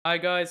Hi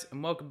guys,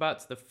 and welcome back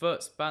to the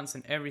Foots, Bants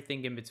and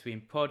Everything in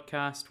Between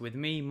podcast with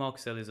me,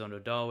 Marcus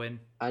Elizondo Darwin.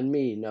 And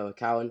me, Noah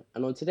Cowan.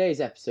 And on today's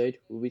episode,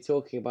 we'll be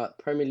talking about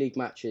Premier League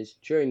matches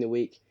during the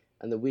week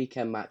and the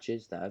weekend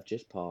matches that have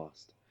just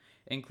passed,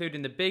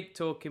 Including the big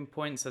talking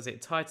points as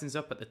it tightens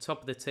up at the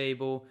top of the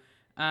table,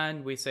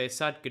 and we say a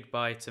sad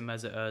goodbye to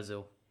Mesut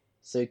Ozil.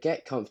 So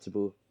get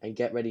comfortable and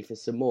get ready for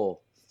some more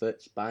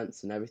Foots,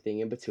 Bants, and everything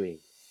in between.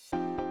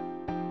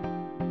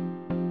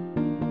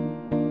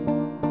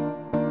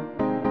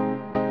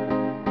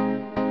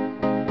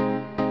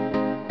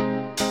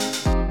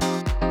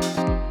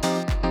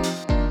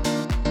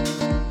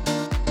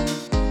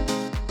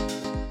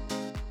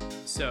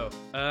 So,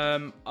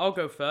 I'll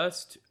go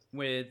first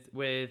with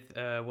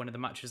one of the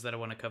matches that I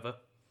want to cover.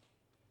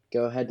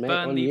 Go ahead, mate.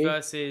 On Burnley you.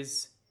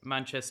 versus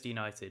Manchester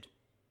United.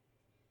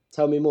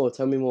 Tell me more.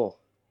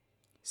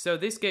 So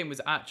this game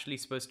was actually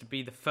supposed to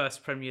be the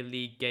first Premier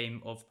League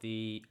game of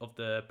the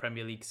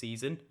Premier League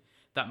season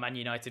that Man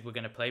United were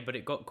going to play, but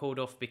it got called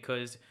off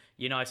because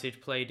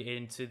United played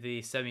into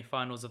the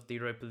semi-finals of the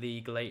Europa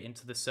League late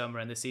into the summer,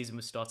 and the season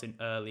was starting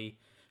early,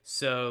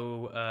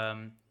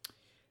 so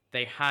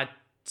they had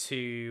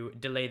to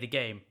delay the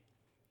game.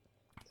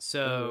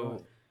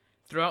 So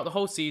throughout the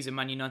whole season,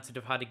 Man United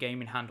have had a game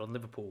in hand on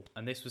Liverpool,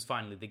 and this was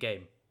finally the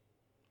game.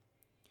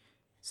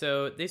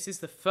 So this is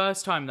the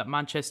first time that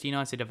Manchester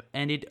United have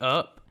ended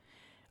up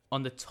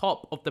on the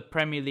top of the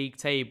Premier League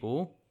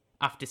table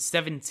after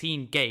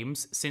 17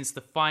 games since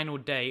the final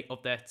day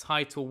of their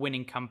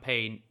title-winning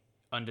campaign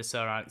under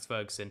Sir Alex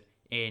Ferguson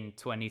in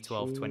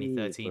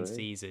 2012-2013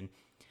 season.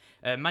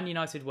 Man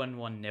United won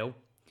 1-0,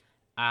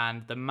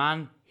 and the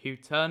man who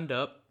turned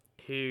up,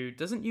 who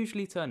doesn't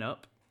usually turn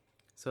up,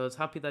 so I was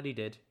happy that he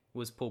did,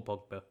 was Paul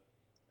Pogba.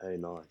 Oh,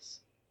 nice.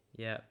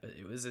 Yeah, but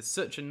it was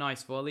such a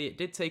nice volley. It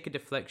did take a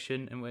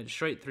deflection and went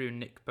straight through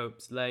Nick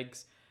Pope's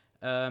legs.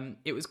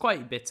 It was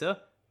quite bitter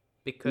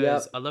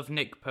because I love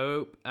Nick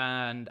Pope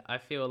and I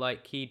feel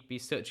like he'd be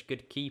such a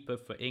good keeper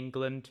for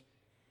England.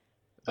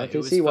 I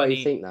can see why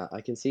you think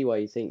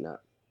that.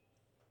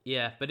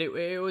 Yeah, but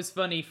it was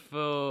funny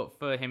for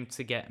him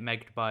to get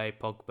megged by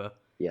Pogba.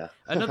 Yeah.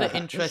 Another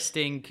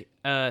interesting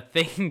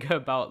thing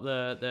about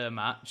the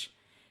match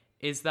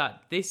is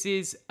that this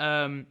is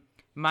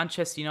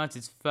Manchester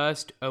United's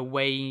first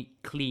away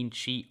clean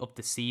sheet of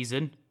the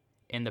season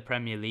in the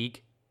Premier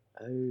League.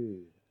 Oh,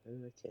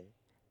 okay.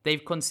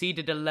 They've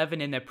conceded 11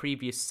 in their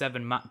previous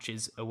 7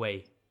 matches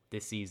away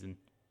this season.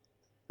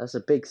 That's a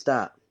big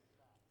stat.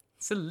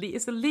 It's a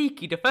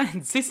leaky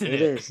defence, isn't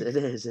it? It is.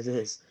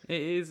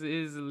 It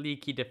is a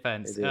leaky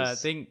defence. It is. I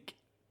think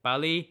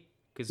Bally,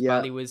 because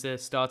Bally was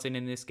starting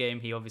in this game,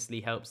 he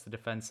obviously helps the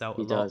defence out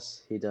a lot.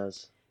 He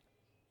does.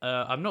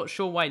 I'm not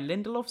sure why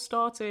Lindelof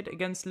started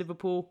against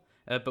Liverpool,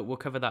 but we'll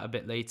cover that a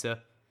bit later.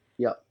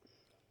 Yep.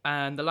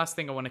 And the last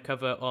thing I want to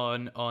cover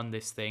on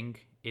this thing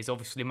is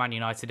obviously Man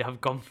United have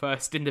gone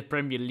first in the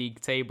Premier League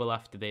table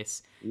after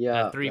this.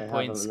 Yeah, 3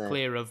 points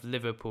clear of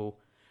Liverpool.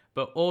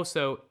 But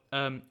also,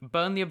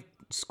 Burnley have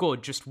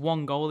scored just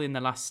 1 goal in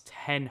the last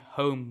 10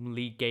 home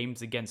league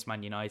games against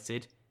Man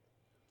United.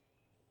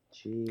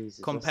 Jesus,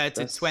 compared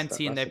to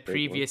 20 in their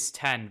previous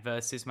 10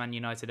 versus Man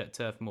United at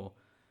Turf Moor.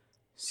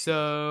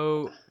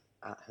 So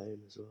at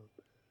home as well.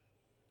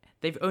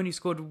 They've only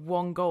scored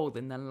 1 goal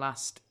in the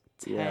last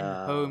 10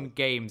 home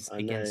games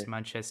against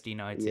Manchester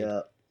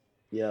United.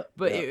 Yeah.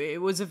 But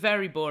it was a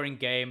very boring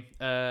game.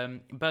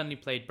 Burnley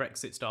played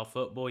Brexit-style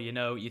football.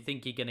 You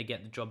think you're going to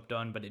get the job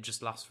done, but it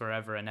just lasts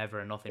forever and ever,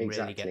 and nothing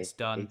really gets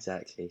done.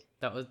 Exactly.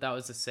 That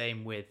was the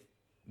same with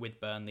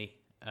Burnley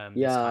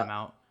this time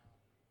out.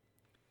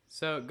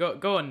 So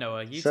go on,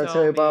 Noah. Shall I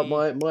tell you about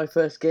my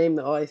first game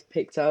that I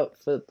picked out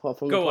apart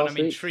from the past week? Go on, I'm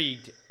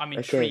intrigued.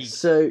 Okay,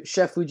 so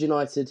Sheffield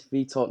United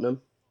v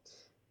Tottenham.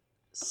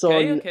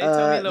 Okay,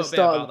 tell me a little bit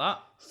about that.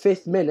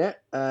 5th minute,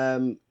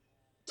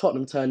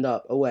 Tottenham turned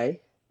up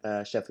away,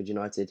 Sheffield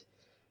United.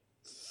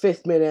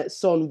 5th minute,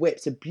 Son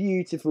whips a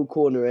beautiful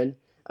corner in,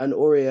 and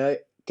Aurier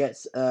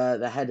gets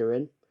the header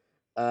in.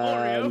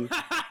 Aurier!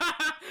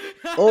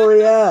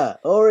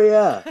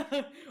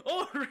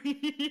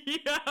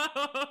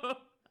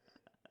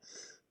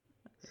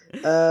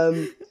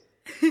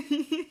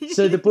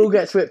 So the ball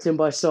gets whipped in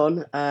by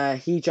Son.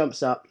 He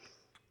jumps up.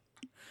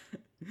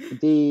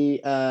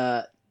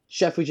 The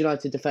Sheffield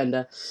United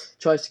defender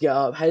tries to get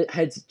up,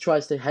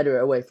 tries to header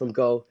it away from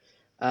goal,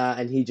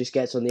 and he just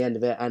gets on the end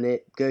of it, and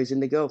it goes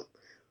in the goal.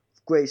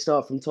 Great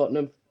start from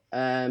Tottenham.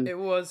 It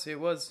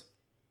was.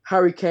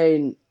 Harry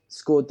Kane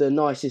scored the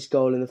nicest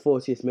goal in the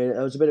 40th minute.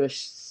 There was a bit of a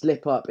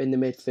slip up in the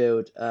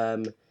midfield,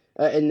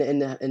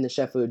 in the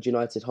Sheffield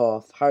United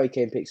half. Harry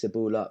Kane picks the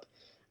ball up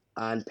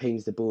and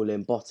pings the ball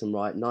in bottom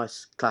right.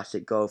 Nice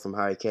classic goal from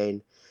Harry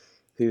Kane,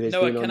 who has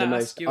been on the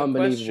most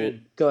unbelievable.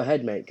 Question? Go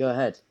ahead, mate. Go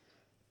ahead.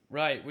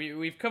 Right,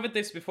 we've covered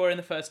this before in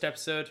the first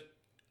episode.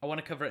 I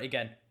want to cover it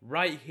again.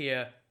 Right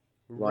here,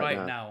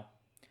 right now.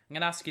 I'm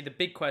going to ask you the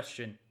big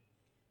question.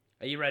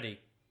 Are you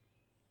ready?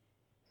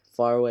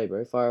 Fire away,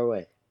 bro. Fire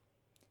away.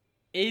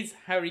 Is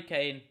Harry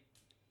Kane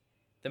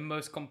the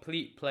most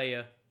complete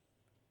player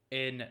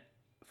in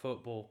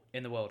football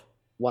in the world.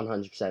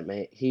 100%,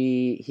 mate.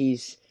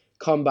 He's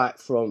come back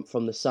from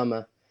the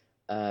summer,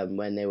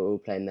 when they were all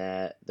playing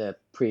their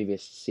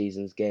previous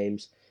season's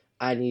games,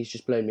 and he's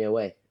just blown me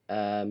away.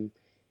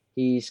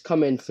 He's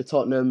come in for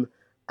Tottenham,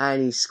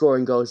 and he's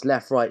scoring goals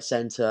left, right,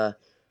 centre,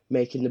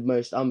 making the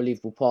most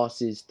unbelievable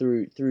passes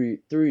through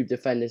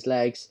defenders'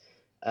 legs,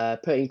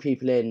 putting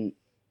people in,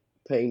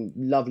 putting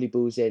lovely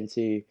balls in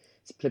to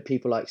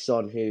people like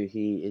Son, who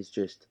he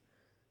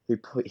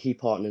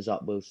partners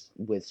up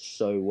with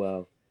so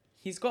well.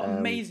 He's got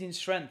amazing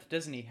strength,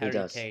 doesn't he, Harry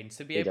does. Kane?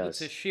 To be He able does.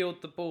 to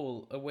shield the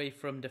ball away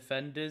from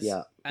defenders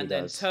Yeah, he and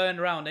then does. turn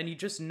around, and he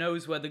just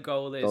knows where the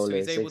goal is. Goal So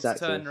he's is, able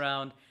exactly. to turn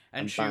around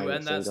and shoot. bang, And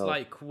it's in that's goal.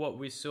 like what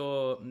we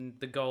saw in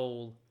the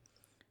goal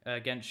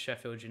against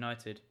Sheffield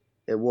United.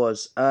 It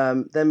was.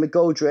 Then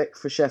McGoldrick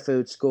for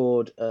Sheffield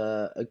scored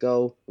a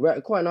goal.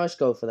 Quite a nice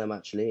goal for them,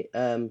 actually.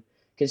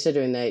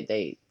 Considering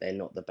they're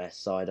not the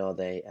best side, are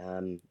they?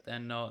 They're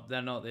not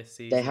this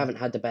season. They haven't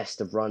had the best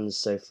of runs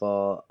so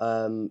far.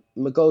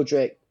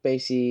 McGoldrick,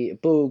 basically,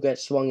 ball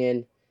gets swung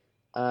in,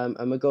 and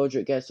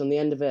McGoldrick gets on the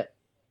end of it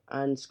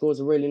and scores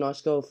a really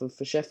nice goal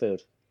for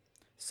Sheffield.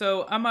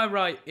 So am I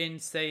right in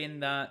saying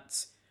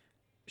that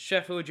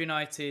Sheffield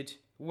United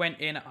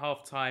went in at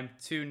half-time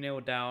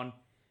 2-0 down,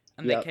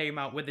 and they came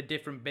out with a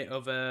different bit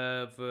of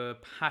a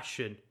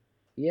passion?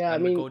 Yeah,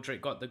 and I mean, McGoldrick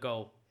got the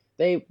goal.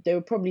 They were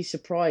probably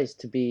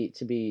surprised to be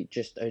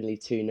just only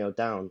 2-0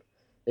 down.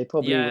 They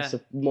probably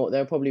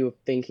They probably were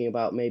thinking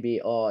about maybe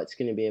it's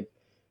going to be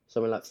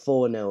something like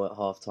 4-0 at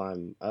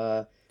halftime.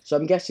 So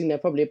I'm guessing they're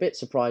probably a bit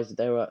surprised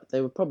that they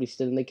were probably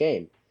still in the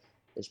game.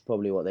 Is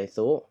probably what they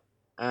thought,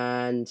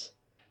 and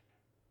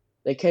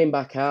they came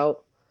back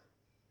out,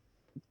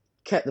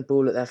 kept the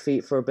ball at their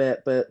feet for a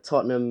bit, but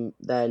Tottenham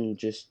then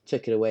just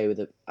took it away with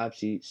an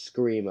absolute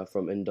screamer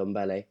from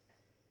Ndombele.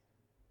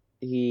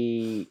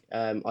 He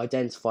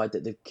identified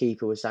that the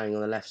keeper was standing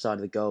on the left side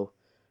of the goal,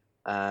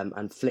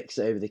 and flicks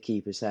it over the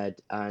keeper's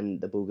head, and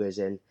the ball goes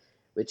in,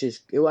 which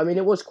is, I mean,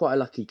 it was quite a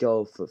lucky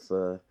goal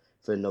for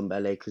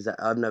Ndombele, because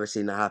I've never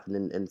seen that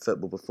happen in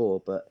football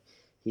before, but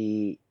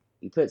he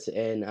puts it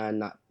in,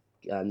 and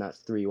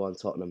that's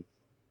 3-1 Tottenham.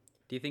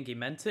 Do you think he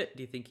meant it?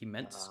 Do you think he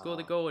meant to score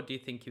the goal, or do you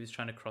think he was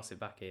trying to cross it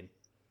back in?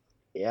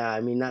 Yeah,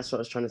 I mean, that's what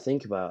I was trying to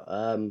think about.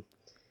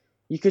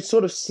 You could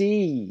sort of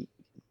see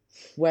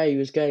where he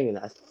was going with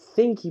that. I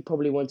think he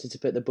probably wanted to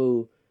put the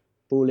ball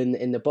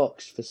in the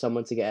box for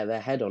someone to get their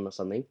head on or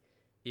something.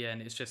 Yeah,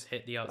 and it's just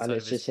hit the outside And of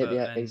it's his just hit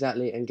foot.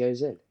 exactly and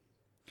goes in.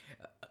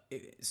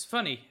 It's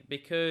funny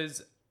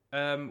because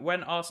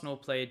when Arsenal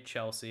played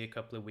Chelsea a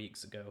couple of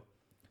weeks ago,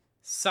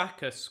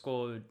 Saka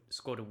scored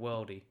a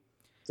worldie.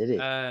 Did he?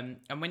 And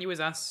when he was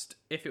asked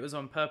if it was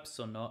on purpose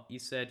or not, he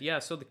said, "Yeah, I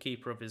saw the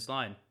keeper of his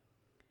line."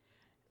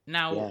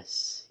 Now,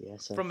 yes.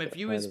 From a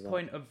viewer's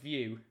point of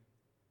view,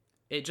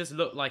 it just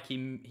looked like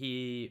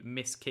he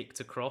miskicked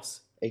a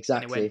cross.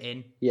 Exactly. And it went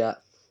in. Yeah.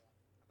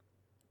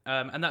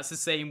 And that's the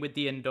same with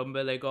the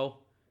Ndombele goal.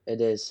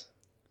 It is.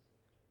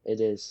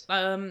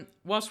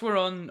 Whilst we're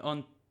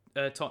on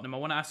Tottenham, I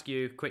want to ask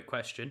you a quick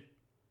question.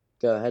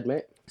 Go ahead,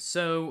 mate.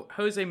 So,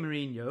 Jose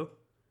Mourinho,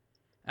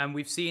 and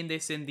we've seen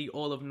this in the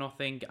All of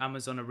Nothing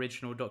Amazon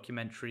original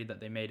documentary that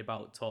they made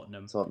about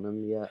Tottenham.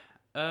 Yeah.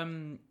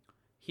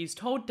 He's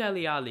told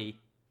Dele Alli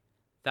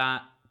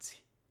that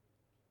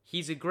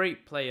he's a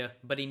great player,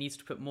 but he needs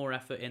to put more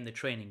effort in the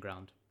training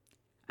ground.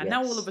 And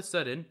now all of a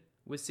sudden,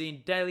 we're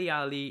seeing Dele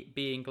Alli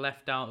being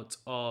left out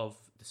of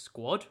the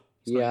squad.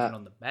 He's not even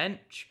on the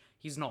bench.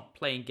 He's not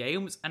playing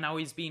games. And now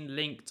he's being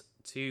linked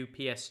to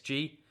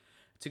PSG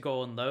to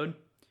go on loan.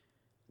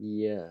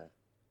 Yeah.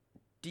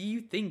 Do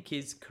you think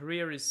his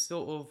career is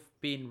sort of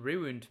being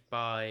ruined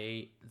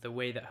by the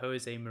way that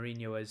Jose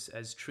Mourinho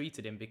has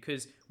treated him?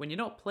 Because when you're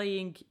not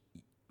playing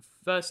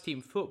first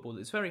team football,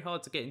 it's very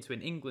hard to get into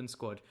an England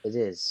squad. It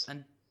is.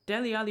 And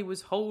Dele Alli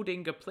was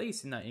holding a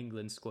place in that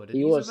England squad. And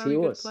He he's was, a very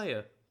good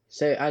player.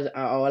 So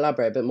I'll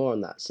elaborate a bit more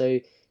on that. So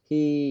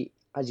he,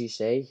 as you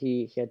say,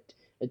 he had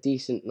a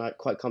decent,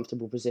 quite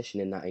comfortable position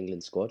in that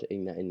England squad,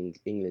 in that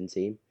England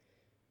team.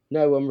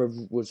 No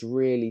one was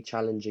really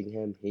challenging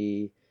him.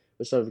 He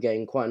was sort of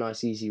getting quite a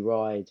nice, easy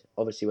ride.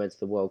 Obviously went to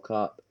the World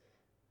Cup.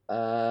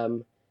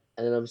 And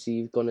then obviously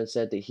you've gone and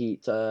said that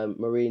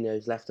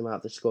Mourinho's left him out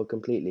of the squad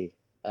completely.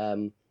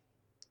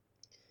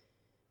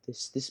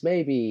 This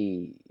may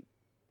be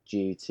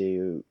due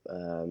to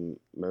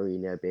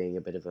Mourinho being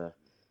a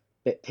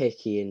bit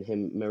picky,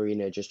 and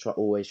Mourinho just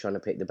always trying to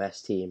pick the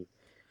best team,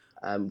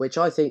 which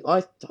I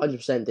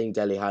 100% think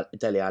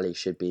Dele Alli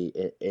should be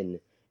in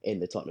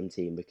the Tottenham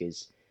team,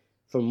 because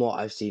from what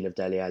I've seen of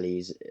Dele Alli,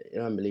 he's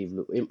an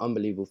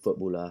unbelievable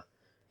footballer.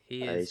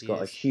 He's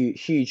got a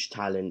huge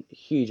talent,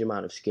 huge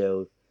amount of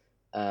skill,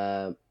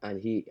 and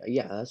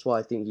that's why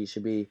I think he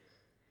should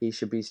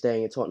be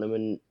staying at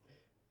Tottenham.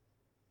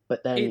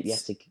 But then you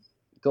have to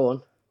go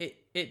on.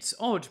 It's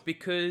odd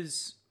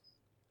because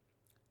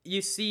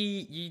you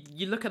see,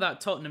 you look at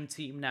that Tottenham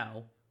team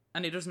now,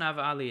 and it doesn't have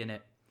Ali in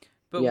it.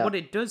 But what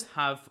it does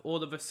have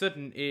all of a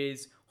sudden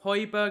is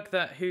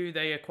Højbjerg, who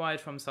they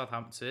acquired from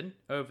Southampton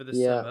over the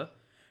summer,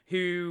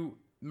 who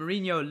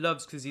Mourinho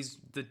loves because he's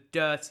the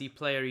dirty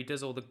player. He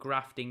does all the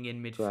grafting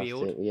in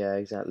midfield. Grafting. Yeah,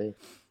 exactly.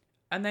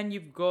 And then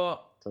you've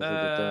got Does all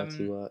the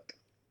dirty work.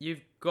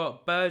 You've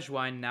got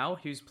Bergwijn now,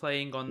 who's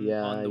playing on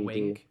the you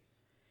wing. do.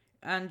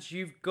 And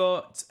you've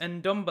got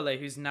Ndombele,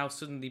 who's now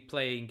suddenly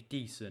playing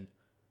decent.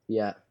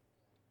 Yeah.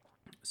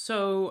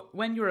 So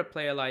when you're a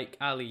player like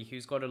Ali,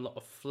 who's got a lot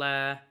of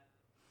flair,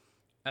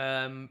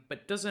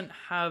 but doesn't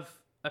have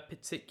a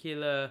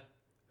particular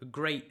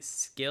great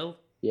skill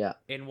Yeah.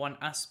 in one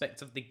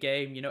aspect of the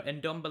game,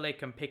 Ndombele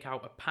can pick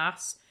out a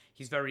pass.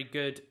 He's very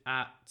good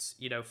at,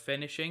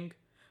 finishing.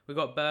 We've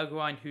got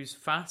Bergwijn, who's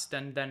fast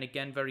and then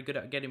again very good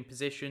at getting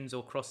positions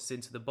or crosses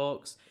into the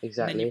box.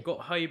 Exactly. And then you've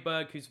got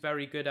Højbjerg, who's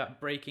very good at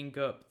breaking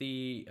up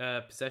the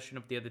possession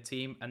of the other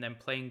team and then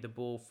playing the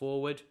ball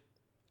forward.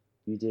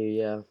 You do,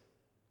 yeah.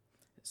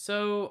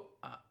 So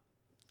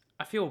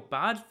I feel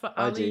bad for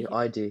Ali.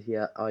 I do,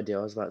 yeah, I do.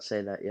 I was about to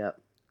say that, yeah.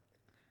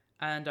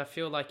 And I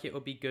feel like it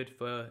would be good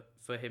for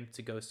him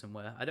to go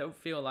somewhere. I don't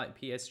feel like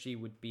PSG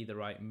would be the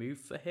right move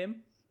for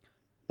him.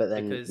 But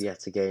then,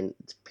 yet again,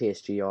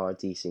 PSG are a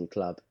decent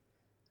club.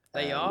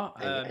 They are,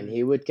 and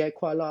he would get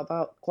quite a lot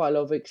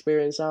of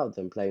experience out of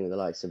them, playing with the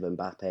likes of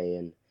Mbappe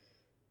and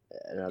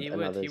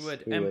others. He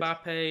would.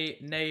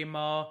 Mbappe,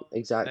 Neymar.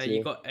 Exactly.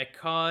 You got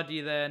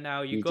Icardi there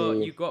now. You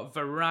got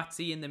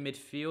Verratti in the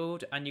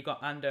midfield, and you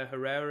got Ander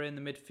Herrera in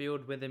the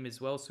midfield with him as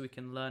well, so we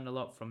can learn a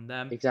lot from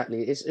them.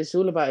 Exactly. It's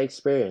all about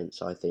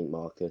experience, I think,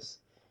 Marcus.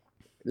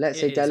 Let's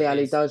say Dele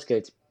Alli does go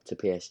to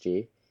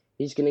PSG,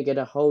 he's going to get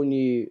a whole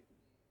new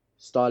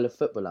style of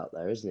football out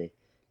there, isn't he?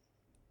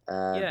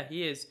 Yeah,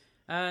 he is.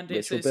 And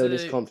which will build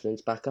his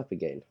confidence back up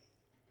again.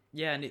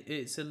 Yeah, and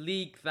it's a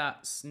league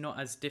that's not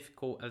as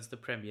difficult as the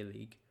Premier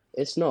League.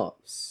 It's not.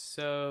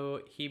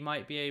 So he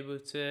might be able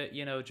to,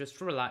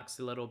 just relax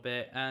a little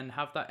bit and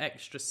have that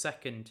extra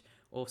second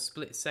or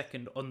split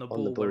second on the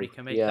ball where he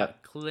can make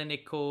that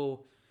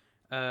clinical,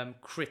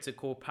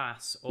 critical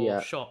pass or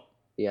shot.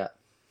 Yeah.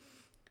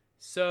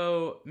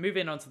 So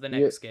moving on to the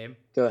next game.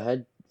 Go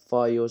ahead,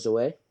 fire yours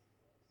away.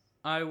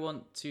 I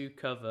want to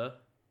cover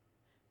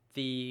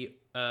the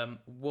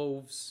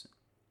Wolves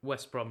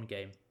West Brom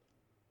game.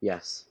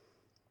 Yes.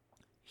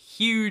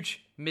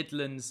 Huge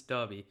Midlands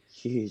derby.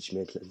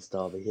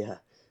 Yeah.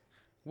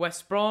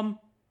 West Brom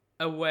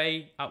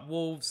away at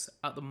Wolves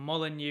at the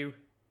Molineux.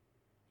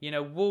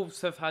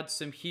 Wolves have had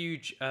some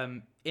huge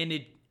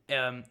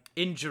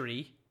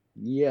injury.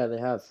 Yeah, they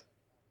have.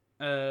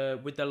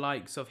 With the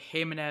likes of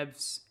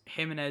Jimenez.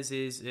 Jimenez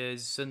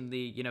is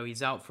suddenly,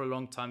 he's out for a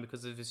long time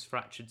because of his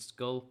fractured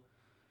skull.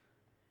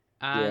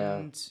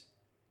 And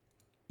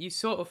you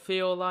sort of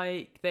feel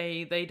like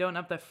they don't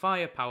have their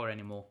firepower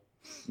anymore.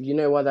 You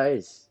know why that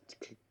is?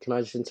 Can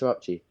I just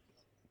interrupt you?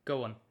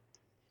 Go on.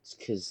 It's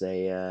because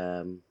they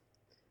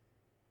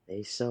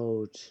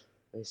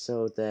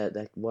sold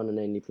their one and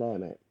only player,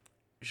 mate.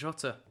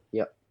 Jota.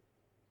 Yep.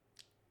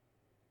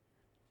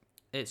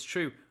 It's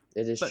true.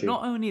 It is true. But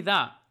not only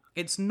that.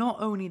 It's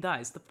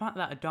the fact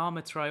that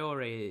Adama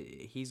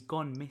Traore, he's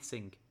gone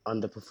missing.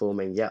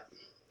 Underperforming, yeah.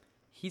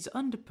 He's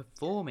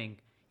underperforming.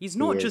 He's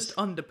not just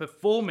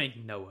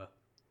underperforming, Noah.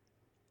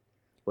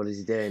 What is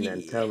he doing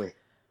then? Tell me.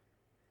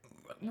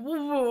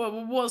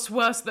 What's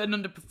worse than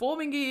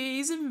underperforming?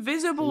 He's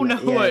invisible,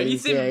 Noah.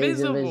 He's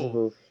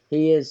invisible.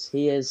 He is.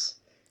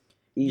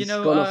 He's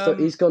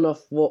gone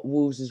off what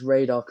Wolves'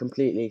 radar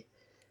completely.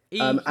 He's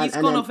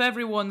gone off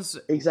everyone's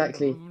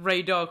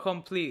radar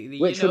completely.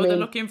 Which they're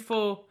looking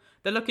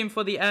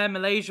for the Air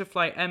Malaysia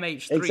flight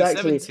MH370.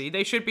 Exactly.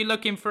 They should be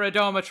looking for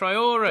Adama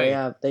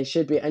Traore. They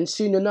should be, and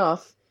soon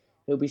enough,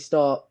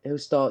 he'll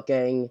start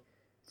getting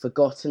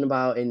forgotten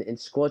about in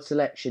squad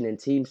selection, in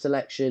team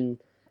selection.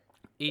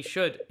 He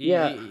should.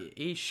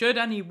 He should,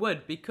 and he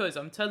would, because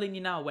I'm telling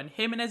you now, when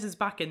Jimenez is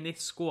back in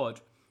this squad,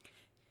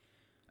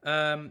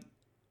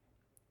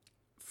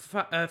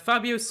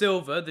 Fabio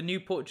Silva, the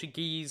new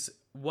Portuguese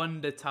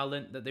wonder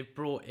talent that they've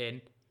brought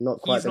in,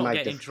 he's not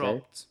getting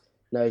dropped.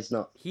 No, he's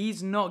not.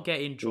 He's not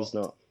getting dropped. He's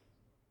not.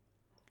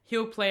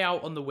 He'll play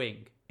out on the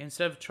wing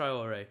instead of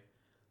Traore.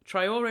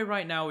 Traore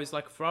right now is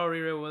like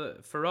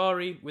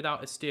Ferrari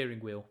without a steering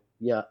wheel.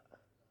 Yeah.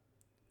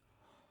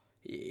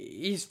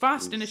 He's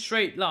fast in a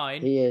straight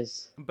line. He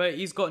is. But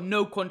he's got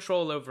no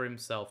control over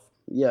himself.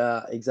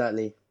 Yeah,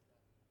 exactly.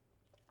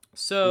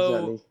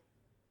 So,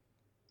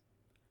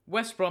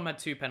 West Brom had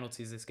 2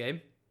 penalties this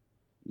game.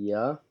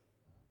 Yeah.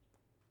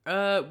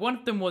 One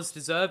of them was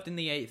deserved in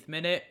the 8th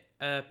minute.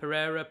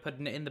 Pereira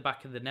putting it in the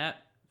back of the net.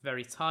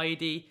 Very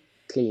tidy.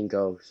 Clean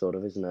goal, sort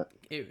of, isn't it?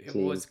 It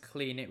was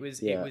clean. It was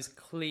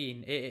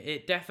clean.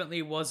 It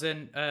definitely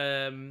wasn't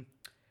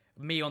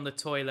me on the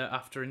toilet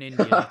after an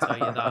Indian, I'll tell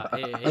you that.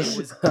 It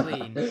was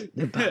clean.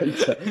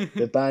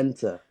 The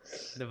banter.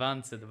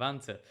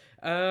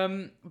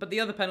 But the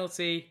other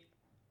penalty,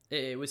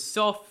 it was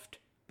soft,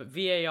 but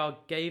VAR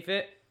gave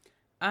it.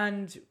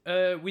 And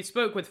we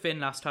spoke with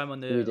Finn last time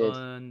on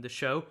the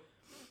show.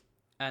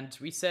 And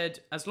we said,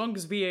 as long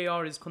as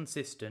VAR is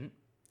consistent,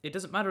 it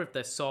doesn't matter if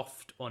they're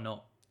soft or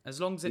not. As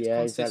long as it's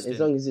consistent. Exactly. As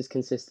long as it's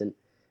consistent.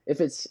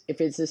 if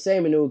it's the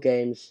same in all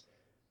games,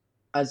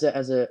 as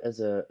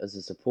a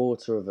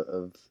supporter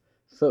of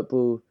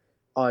football,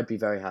 I'd be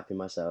very happy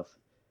myself.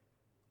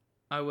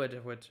 I would. I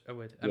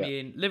Yeah.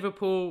 mean,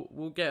 Liverpool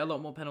will get a lot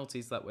more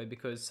penalties that way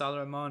because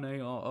Salah and Mane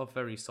are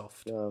very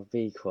soft. Oh,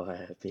 be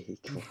quiet, be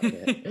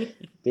quiet,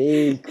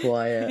 be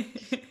quiet.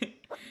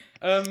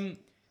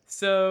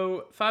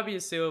 So Fabio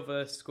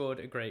Silva scored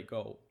a great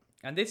goal,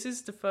 and this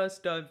is the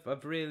first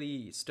I've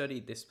really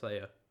studied this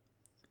player.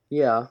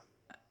 Yeah.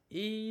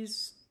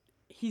 He's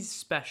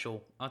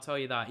special. I'll tell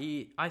you that.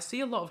 I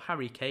see a lot of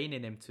Harry Kane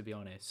in him, to be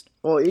honest.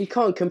 Well, you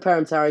can't compare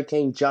him to Harry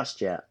Kane just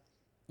yet.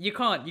 You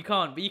can't,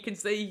 but you can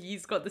say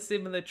he's got the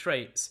similar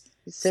traits.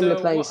 Similar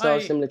So playing style,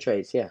 similar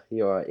traits. Yeah,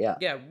 you're right. Yeah.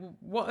 yeah,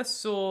 what I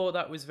saw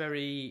that was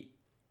very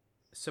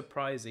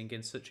surprising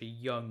in such a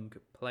young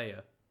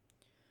player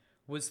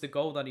was the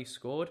goal that he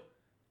scored.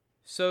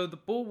 So the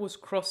ball was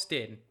crossed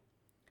in,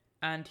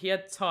 and he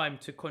had time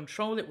to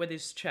control it with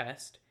his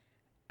chest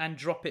and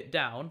drop it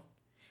down,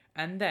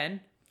 and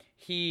then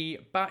he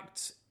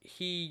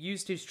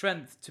used his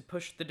strength to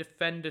push the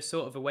defender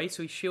sort of away,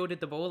 so he shielded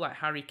the ball like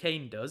Harry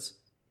Kane does.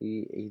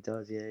 He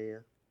does, yeah.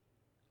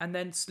 And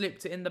then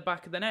slipped it in the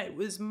back of the net. It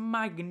was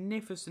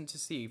magnificent to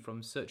see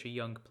from such a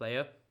young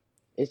player.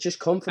 It's just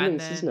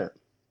confidence, isn't it?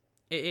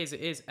 It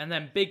is. And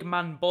then big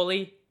man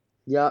Bolly.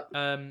 Yeah.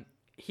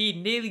 He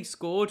nearly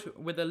scored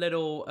with a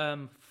little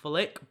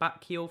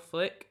back heel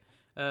flick.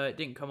 It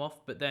didn't come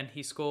off, but then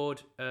he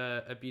scored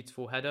a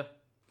beautiful header.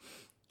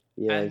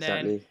 Yeah, and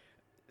exactly. Then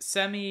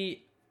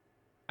Semi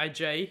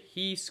Ajay,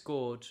 he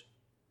scored.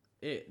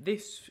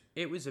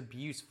 It was a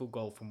beautiful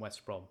goal from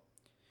West Brom.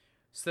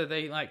 So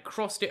they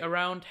crossed it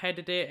around,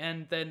 headed it,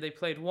 and then they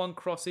played one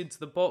cross into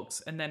the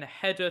box, and then a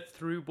header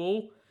through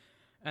ball,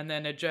 and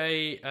then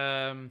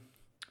Ajay.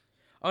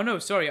 Oh no,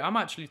 sorry, I'm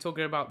actually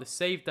talking about the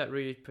save that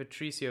Rui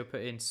Patricio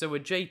put in. So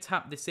Ajay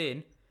tapped this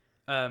in,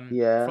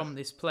 from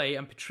this play,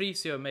 and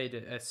Patricio made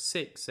a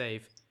sick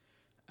save.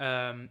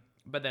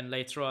 But then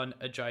later on,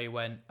 Ajay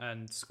went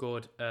and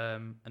scored a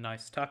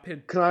nice tap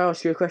in. Can I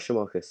ask you a question,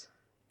 Marcus?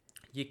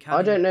 You can.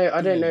 I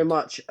don't know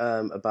much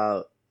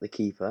about the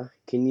keeper.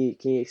 Can you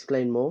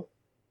explain more?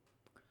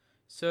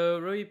 So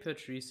Rui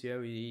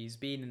Patricio, he's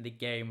been in the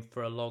game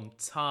for a long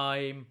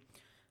time.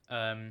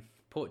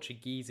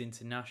 Portuguese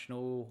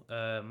international,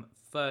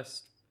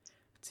 first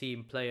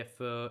team player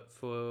for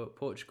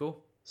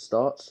Portugal.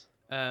 Starts.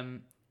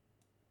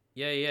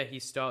 Yeah, he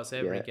starts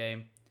every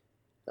game.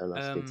 And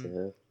that's good to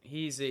hear.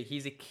 He's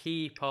a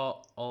key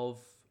part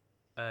of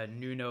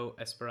Nuno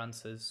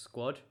Esperança's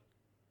squad.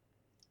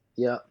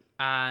 Yeah.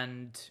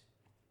 And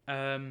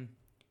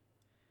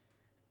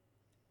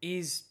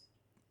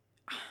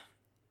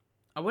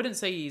I wouldn't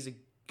say he's a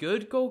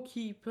good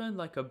goalkeeper,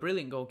 like a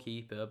brilliant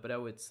goalkeeper, but I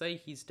would say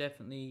he's a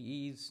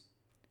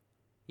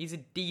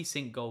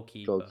decent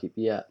goalkeeper.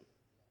 Yeah.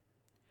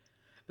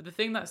 But the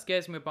thing that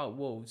scares me about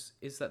Wolves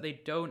is that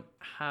they don't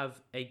have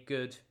a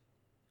good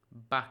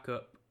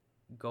backup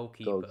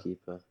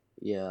goalkeeper.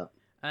 Yeah.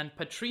 And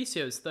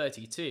Patricio's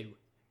 32.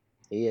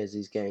 He is.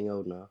 He's getting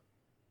old now.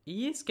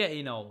 He is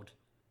getting old.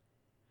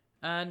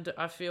 And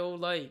I feel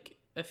like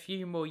a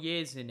few more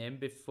years in him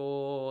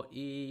before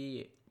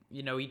he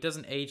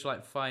doesn't age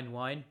like fine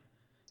wine.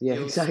 Yeah,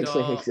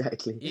 exactly.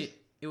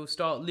 He'll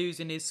start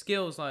losing his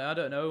skills. Like, I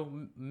don't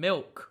know,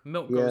 milk.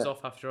 Milk goes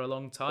off after a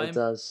long time. It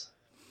does.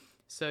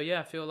 So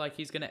yeah, I feel like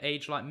he's going to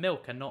age like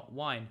milk and not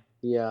wine.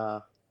 Yeah.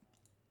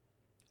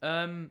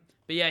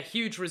 But yeah,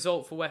 huge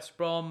result for West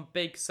Brom.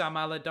 Big Sam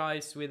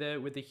Allardyce with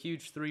a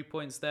huge 3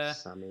 points there.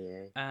 Sammy,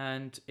 eh?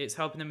 And it's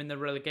helping them in the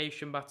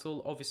relegation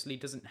battle. Obviously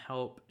doesn't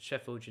help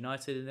Sheffield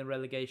United in the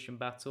relegation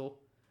battle.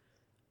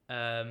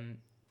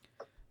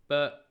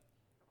 But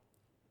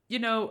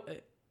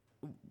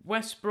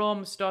West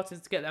Brom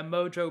starting to get their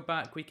mojo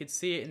back. We could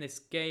see it in this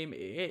game.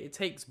 It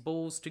takes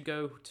balls to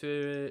go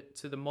to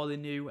the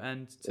Molineux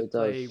and to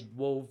play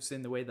Wolves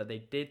in the way that they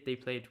did. They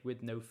played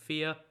with no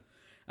fear.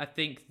 I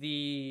think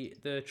the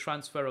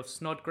transfer of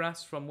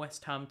Snodgrass from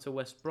West Ham to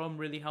West Brom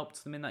really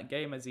helped them in that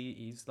game, as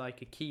he's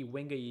like a key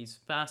winger. He's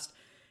fast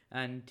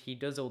and he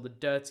does all the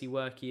dirty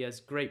work. He has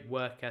great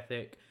work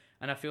ethic.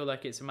 And I feel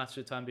like it's a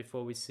matter of time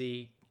before we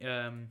see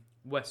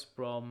West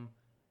Brom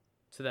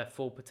to their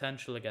full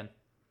potential again.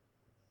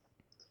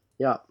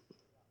 Yeah.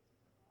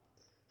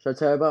 Shall I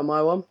tell you about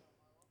my one?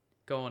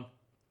 Go on.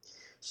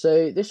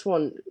 So this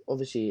one,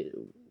 obviously,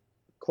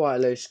 quite a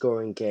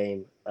low-scoring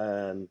game,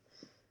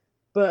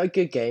 but a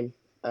good game.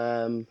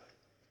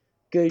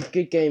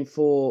 Good game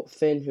for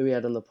Finn, who we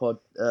had on the pod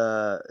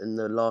in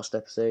the last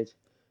episode.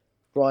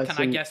 Brighton.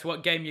 Can I guess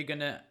what game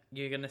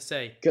you're gonna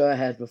say? Go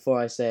ahead before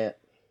I say it.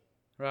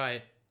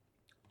 Right.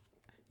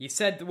 You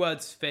said the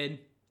words Finn.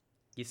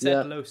 You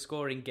said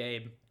low-scoring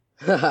game.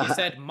 You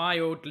said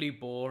mildly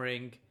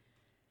boring.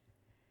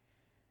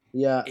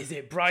 Yeah. Is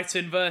it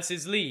Brighton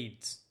versus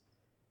Leeds?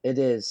 It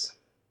is.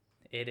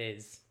 It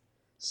is.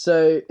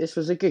 So this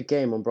was a good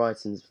game on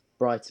Brighton's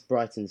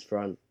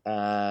front.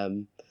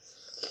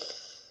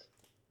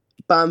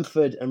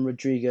 Bamford and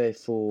Rodrigo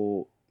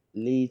for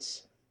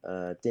Leeds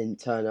didn't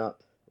turn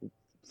up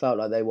felt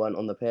like they weren't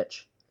on the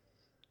pitch.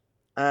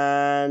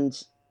 And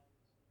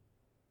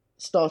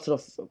started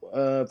off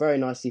very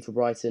nicely for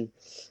Brighton.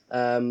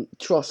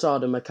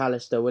 Trossard and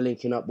McAllister were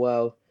linking up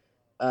well,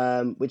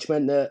 which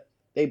meant that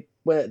they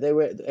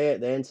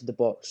entered the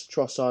box.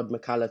 Trossard,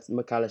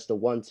 McAllister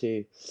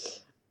 1-2,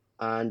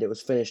 and it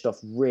was finished off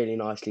really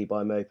nicely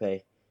by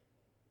Mope.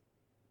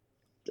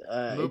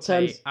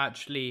 Mope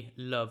actually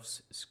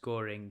loves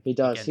scoring. He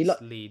does.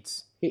 Against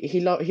Leeds.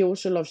 He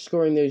also loves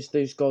scoring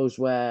those goals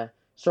where.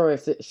 Sorry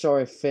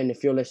if Finn,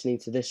 if you're listening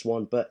to this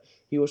one, but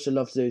he also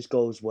loves those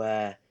goals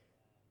where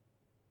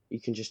you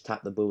can just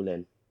tap the ball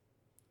in.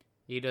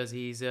 He does.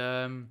 He's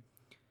a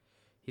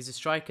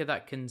striker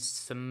that can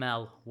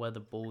smell where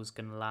the ball's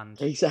gonna land.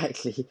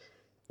 Exactly.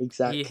 He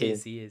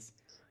is. He's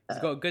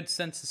got a good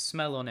sense of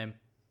smell on him.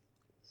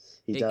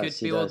 It could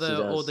be all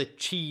the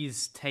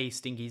cheese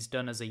tasting he's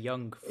done as a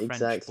young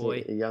French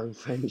boy. A young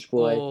French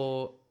boy.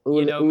 Or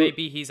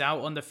maybe he's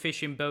out on the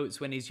fishing boats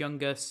when he's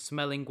younger,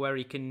 smelling where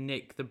he can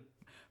nick the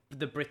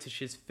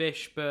British's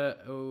fish.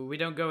 But we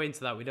don't go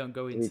into that. We don't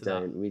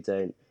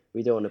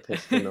want to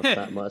piss Finn off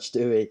that much,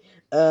 do we?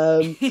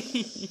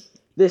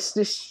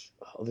 This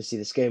obviously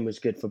this game was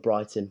good for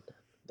Brighton.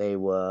 They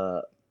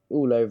were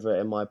all over it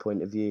in my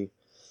point of view.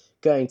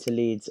 Going to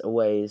Leeds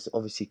away is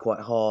obviously quite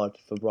hard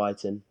for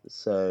Brighton,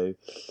 so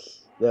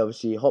they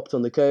obviously hopped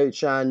on the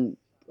coach and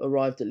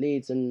arrived at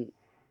Leeds and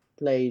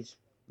played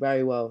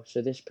very well.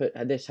 So this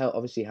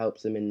obviously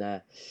helps them in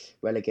their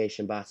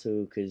relegation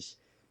battle, because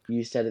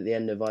you said at the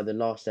end of either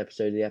last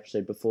episode or the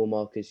episode before,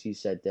 Marcus, you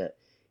said that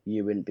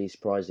you wouldn't be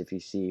surprised if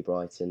you see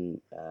Brighton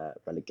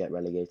get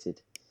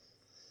relegated.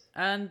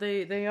 And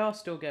they are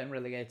still getting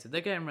relegated. They're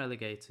getting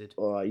relegated.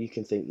 All right, you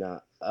can think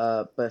that.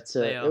 But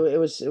it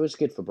was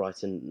good for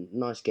Brighton.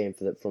 Nice game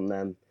from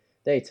them.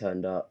 They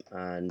turned up,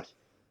 and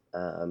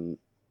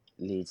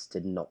Leeds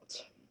did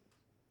not.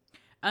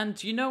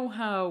 And you know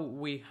how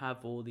we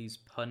have all these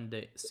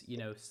pundits,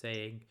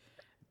 saying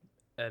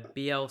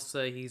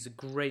Bielsa, he's a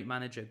great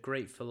manager,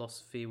 great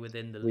philosophy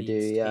within the Leeds team.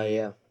 We do,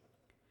 yeah.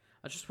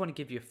 I just want to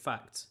give you a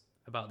fact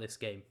about this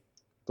game.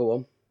 Go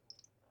on.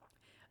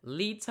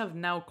 Leeds have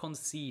now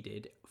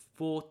conceded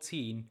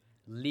 14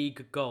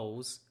 league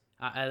goals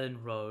at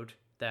Ellen Road,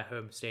 their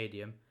home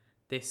stadium,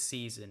 this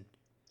season.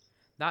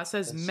 That's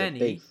many a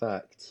big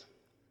fact.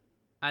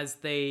 As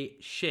they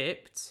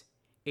shipped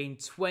in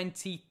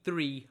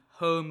 23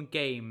 home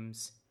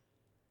games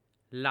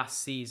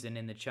last season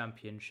in the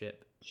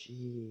Championship.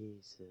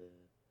 Jesus.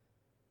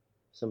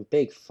 Some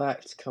big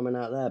facts coming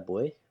out there,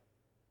 boy.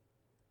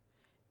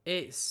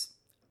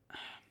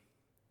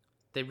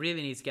 They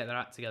really need to get their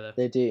act together.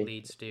 They do.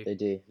 Leeds do.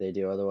 They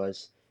do.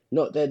 Otherwise,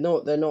 they're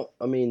not.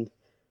 I mean,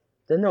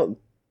 they're not.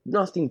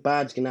 Nothing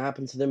bad's gonna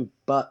happen to them,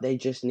 but they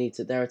just need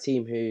to. They're a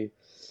team who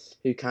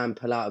can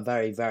pull out a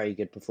very, very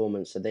good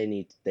performance. So they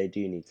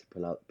do need to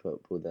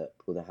pull the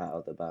hat out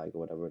of the bag,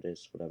 or whatever it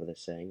is, whatever the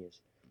saying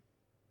is.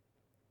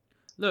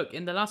 Look,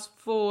 in the last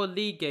 4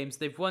 league games,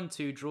 they've won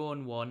 2,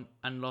 drawn 1,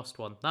 and lost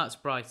 1. That's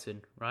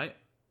Brighton, right?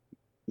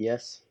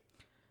 Yes.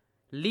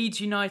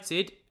 Leeds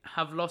United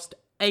have lost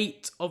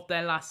 8 of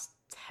their last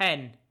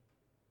 10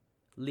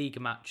 league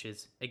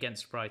matches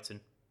against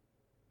Brighton.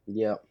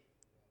 Yeah.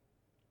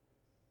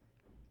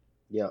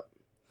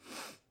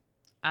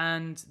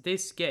 And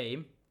this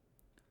game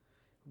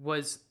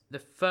was the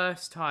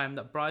first time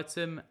that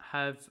Brighton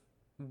have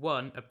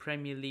won a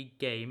Premier League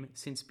game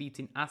since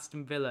beating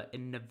Aston Villa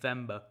in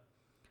November,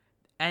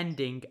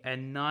 ending a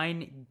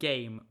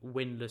 9-game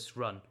winless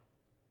run.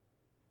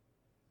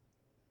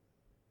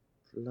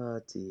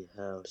 Bloody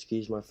hell.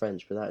 Excuse my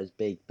French, but that is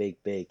big, big,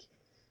 big.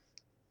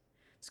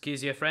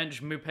 Excuse your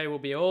French, Moupé will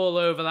be all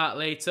over that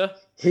later.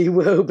 He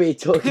will be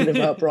talking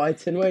about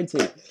Brighton, won't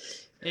he?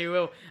 He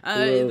will.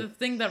 The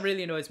thing that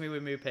really annoys me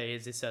with Moupé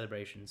is his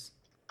celebrations.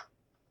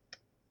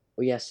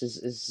 Well, yes,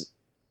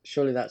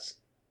 surely that's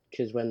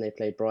because when they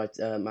played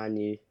Man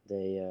U,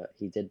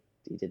 he did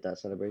that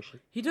celebration.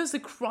 He does the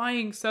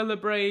crying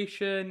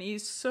celebration.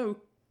 He's so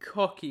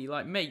cocky.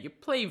 Like, mate, you're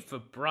playing for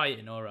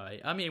Brighton, all right?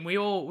 I mean,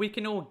 we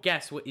can all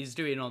guess what he's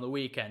doing on the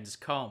weekends,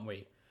 can't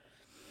we?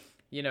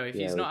 If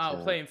he's not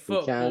out playing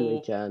football,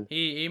 we can.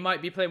 He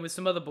might be playing with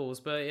some other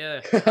balls, but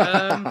yeah.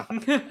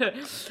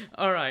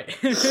 All right.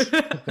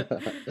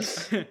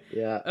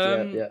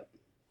 Yeah.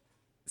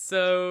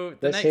 So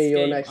the next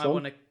game, I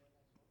want to.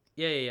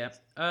 Yeah.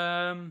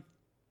 I'm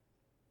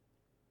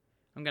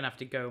gonna have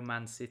to go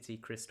Man City,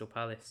 Crystal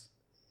Palace.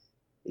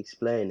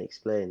 Explain.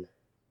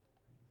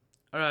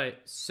 All right.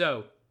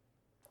 So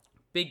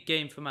big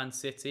game for Man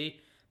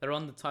City. They're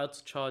on the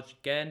title charge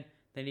again.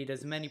 They need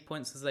as many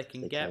points as they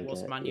can get,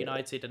 whilst Man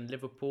United and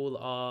Liverpool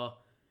are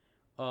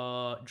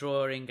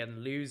drawing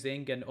and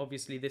losing. And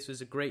obviously this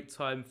was a great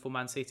time for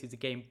Man City to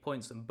gain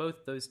points on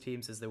both those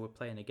teams as they were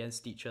playing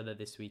against each other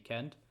this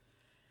weekend.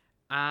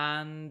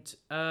 And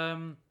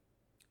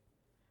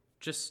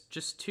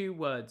just 2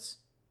 words.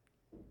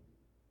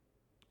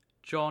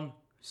 John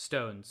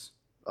Stones.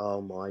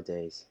 Oh my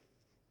days.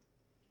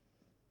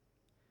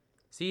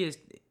 See,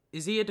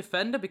 Is he a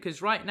defender?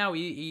 Because right now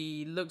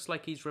he looks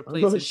like he's I'm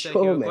replacing not sure,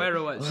 Sergio mate.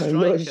 Aguero at I'm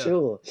not striker.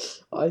 sure.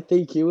 I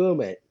think he will,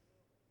 mate.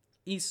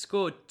 He's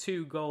scored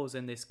 2 goals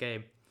in this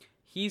game.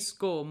 He's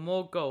scored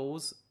more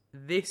goals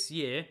this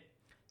year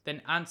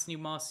than Anthony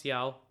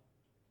Martial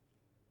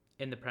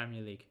in the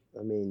Premier League.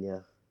 I mean, yeah.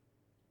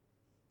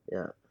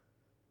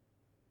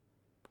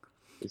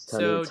 He's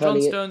So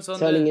John Stones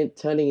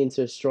turning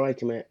into a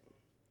striker, mate.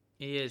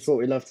 He is. That's what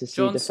we love to see.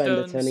 John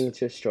Defender Stones... turning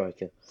into a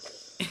striker.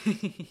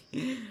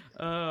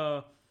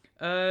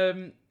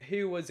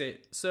 Who was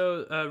it?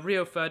 So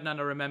Rio Ferdinand,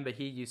 I remember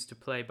he used to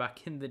play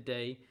back in the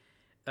day.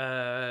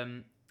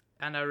 And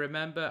I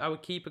remember our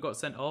keeper got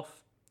sent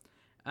off,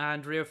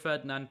 and Rio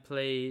Ferdinand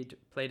played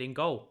in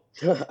goal.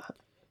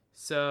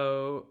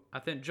 So I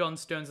think John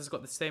Stones has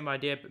got the same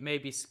idea, but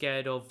maybe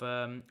scared of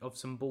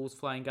some balls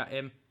flying at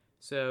him.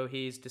 So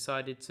he's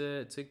decided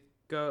to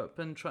go up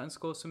and try and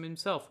score some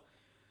himself.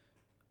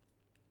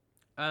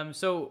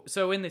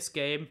 So in this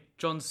game,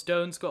 John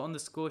Stones got on the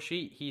score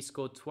sheet. He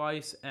scored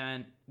twice,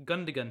 and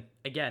Gundogan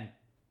again.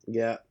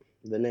 Yeah,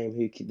 the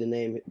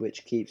name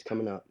which keeps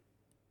coming up.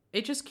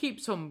 It just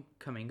keeps on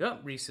coming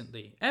up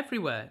recently.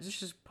 Everywhere. It's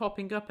just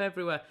popping up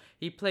everywhere.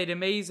 He played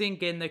amazing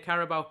in the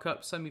Carabao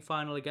Cup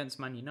semi-final against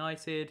Man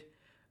United.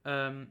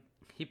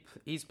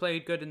 He's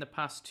played good in the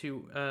past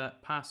two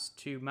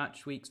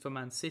match weeks for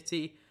Man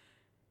City.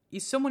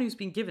 He's someone who's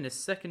been given a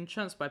second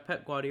chance by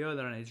Pep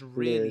Guardiola and is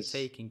really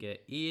taking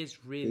it. He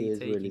is really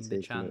taking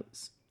the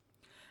chance.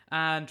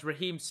 And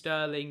Raheem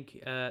Sterling,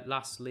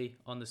 lastly,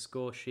 on the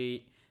score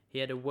sheet, he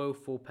had a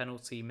woeful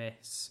penalty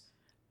miss,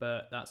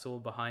 but that's all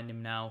behind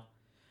him now.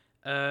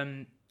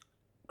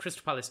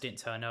 Crystal Palace didn't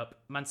turn up.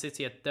 Man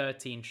City had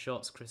 13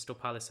 shots. Crystal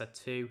Palace had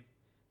 2.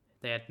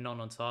 They had none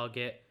on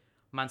target.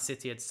 Man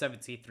City had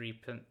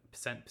 73%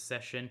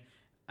 possession.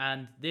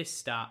 And this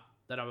stat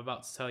that I'm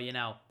about to tell you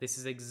now, this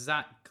is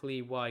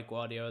exactly why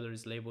Guardiola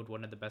is labelled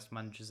one of the best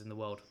managers in the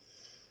world.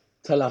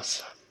 Tell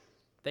us.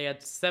 They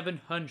had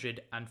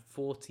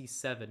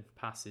 747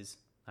 passes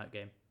that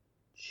game.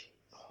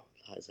 Oh,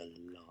 that is a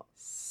lot.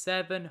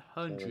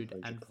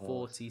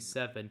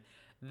 747.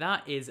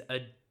 That is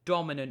a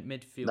dominant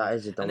midfield. That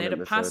is a dominant midfield. And they had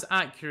a pass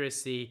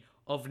accuracy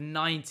of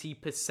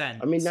 90%.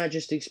 I mean, that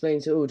just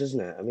explains it all,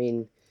 doesn't it? I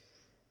mean,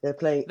 they're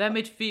playing... Their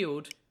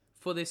midfield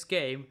for this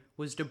game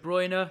was De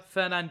Bruyne,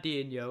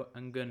 Fernandinho,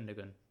 and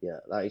Gundogan. Yeah,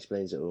 that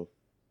explains it all.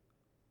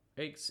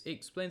 It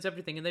explains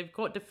everything. And they've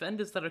got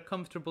defenders that are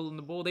comfortable on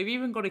the ball. They've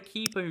even got a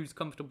keeper who's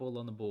comfortable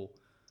on the ball.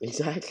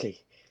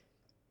 Exactly.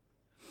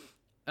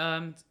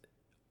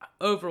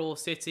 Overall,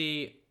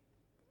 City,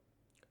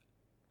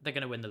 they're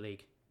going to win the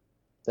league.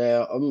 They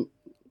are...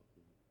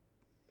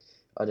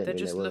 They're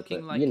just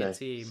looking like a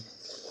team.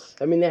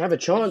 I mean, they have a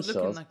chance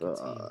of,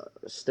 but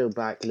still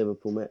back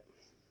Liverpool, mate.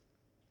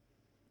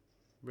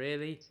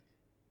 Really?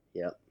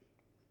 Yep.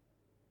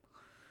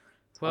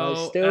 Well,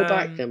 I still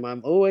back them.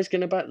 I'm always going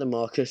to back them,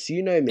 Marcus.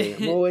 You know me.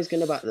 I'm always going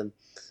to back them.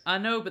 I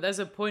know, but there's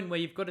a point where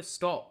you've got to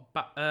stop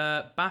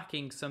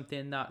backing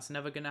something that's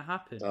never going to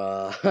happen.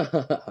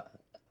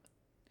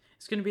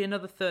 It's going to be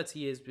another 30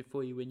 years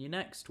before you win your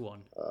next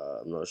one.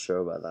 I'm not sure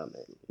about that,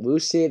 mate. We'll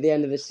see at the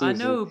end of the season. I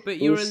know, but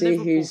you're a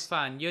Liverpool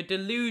fan. You're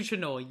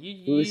delusional.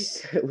 You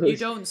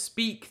don't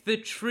speak the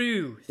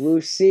truth.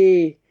 We'll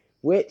see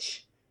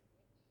which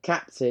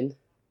captain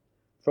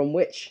from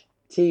which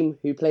team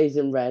who plays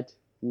in red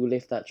will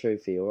lift that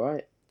trophy, all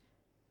right?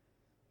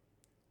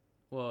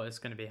 Well, it's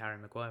going to be Harry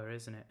Maguire,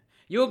 isn't it?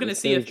 You're going to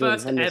see a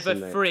first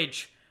ever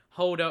fridge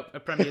hold up a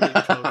Premier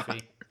League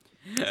trophy.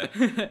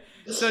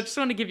 So I just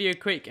want to give you a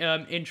quick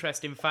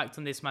interesting fact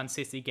on this Man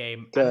City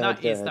game.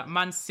 That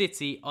Man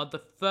City are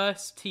the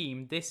first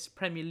team this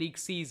Premier League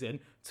season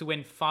to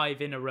win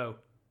 5 in a row.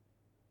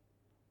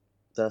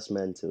 That's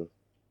mental.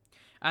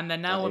 And they're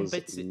now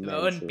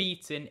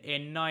unbeaten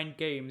in 9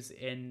 games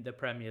in the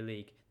Premier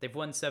League. They've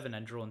won 7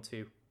 and drawn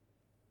 2.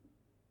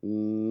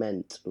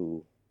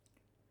 Mental.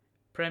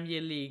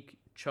 Premier League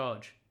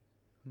charge.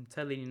 I'm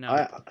telling you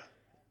now.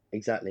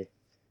 Exactly.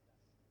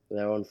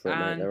 They're on for it,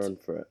 mate. They're on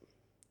for it.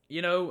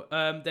 You know,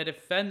 the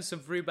defense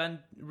of Ruben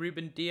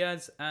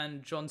Diaz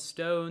and John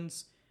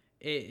Stones.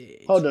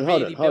 Hold on.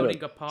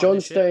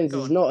 John Stones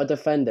is not a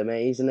defender,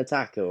 mate. He's an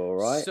attacker, all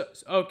right?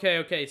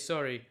 Okay,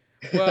 sorry.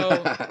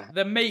 Well,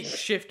 the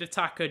makeshift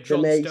attacker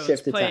John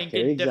Stones playing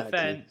in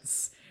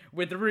defence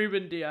with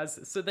Ruben Diaz.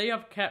 So they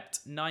have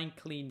kept 9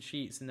 clean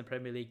sheets in the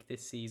Premier League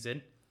this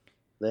season.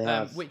 They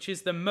have. Which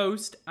is the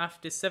most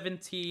after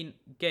 17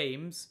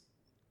 games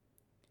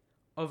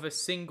of a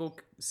single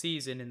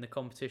season in the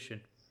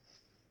competition.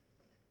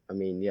 I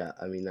mean,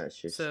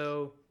 that's just...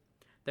 So,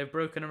 they've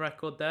broken a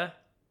record there.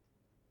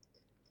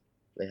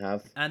 They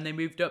have. And they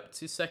moved up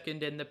to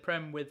second in the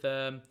Prem with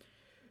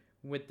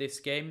this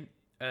game.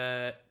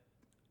 2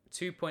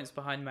 points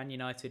behind Man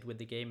United with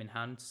the game in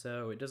hand.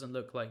 So, it doesn't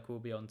look like we'll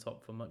be on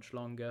top for much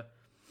longer.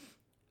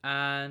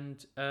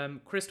 And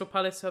Crystal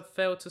Palace have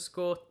failed to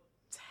score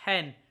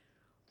 10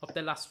 of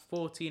their last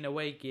 14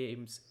 away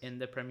games in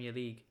the Premier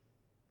League.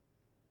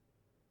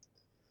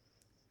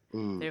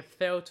 They've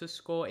failed to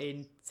score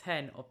in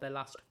 10 of their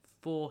last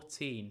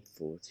 14.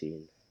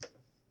 14.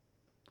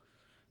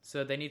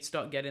 So they need to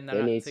start getting their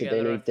They act need to.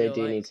 together. They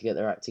do need to get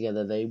their act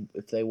together.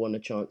 If they want a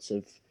chance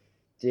of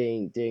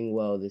doing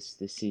well this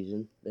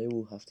season, they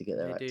will have to get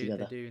their act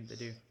together. They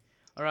do.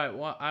 All right.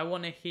 Well, I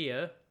want to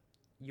hear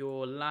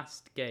your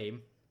last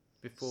game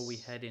before we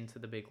head into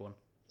the big one.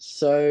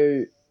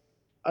 So,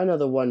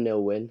 another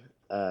 1-0 win.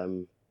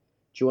 Do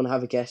you want to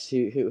have a guess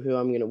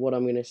what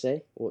I'm gonna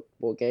say?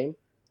 What game?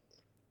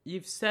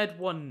 You've said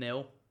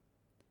 1-0.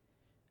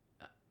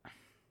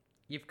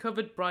 You've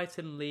covered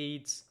Brighton,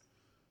 Leeds.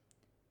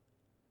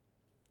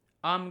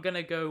 I'm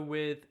gonna go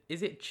with,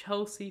 is it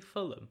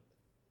Chelsea-Fulham?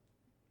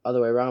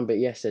 Other way around, but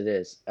yes, it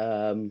is.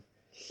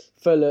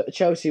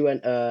 Chelsea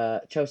went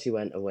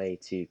away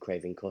to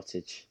Craven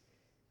Cottage,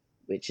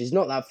 which is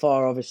not that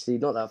far, obviously,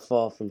 not that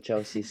far from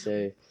Chelsea.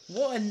 So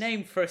what a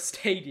name for a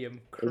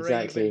stadium, Craven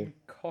Exactly.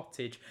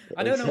 Cottage.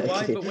 I don't know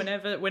why, but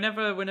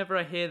whenever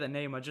I hear that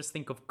name, I just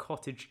think of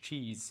cottage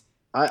cheese.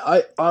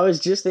 I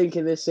was just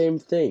thinking the same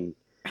thing.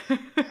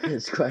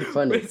 It's quite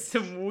funny. With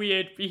some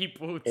weird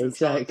people to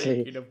start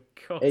thinking of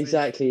cottage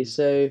Exactly. cheese.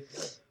 So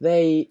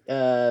they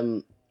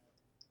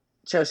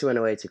Chelsea went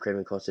away to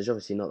Craven Cottage.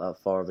 Obviously, not that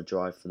far of a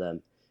drive for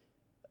them.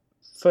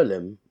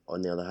 Fulham,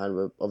 on the other hand,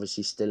 were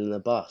obviously still in the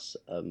bus,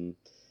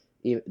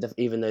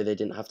 even though they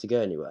didn't have to go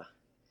anywhere.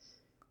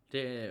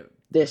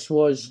 This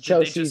was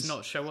Chelsea's. Did they just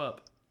not show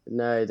up?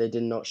 No, they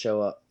did not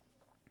show up,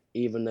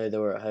 even though they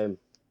were at home.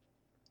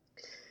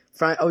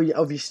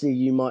 Obviously,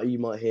 you might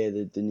hear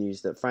the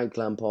news that Frank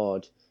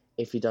Lampard,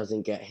 if he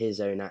doesn't get his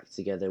own act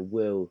together,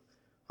 will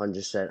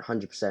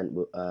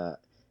 100%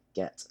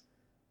 get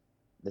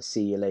the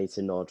see you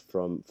later nod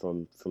from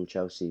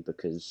Chelsea,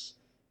 because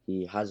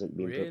he hasn't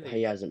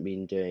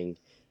been doing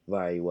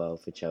very well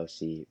for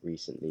Chelsea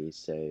recently.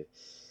 So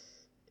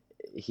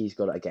he's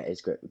got to get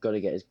his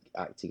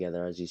act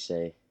together, as you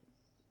say.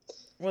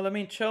 Well, I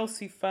mean,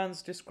 Chelsea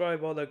fans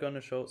describe Ole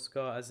Gunnar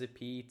Solskjaer as a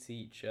PE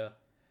teacher.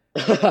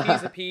 If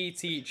he's a PE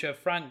teacher,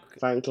 Frank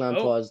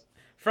Lampard.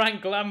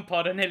 Frank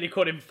Lampard, I nearly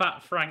called him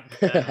Fat Frank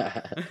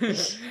there.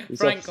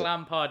 Frank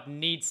Lampard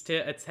needs to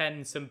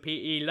attend some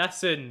PE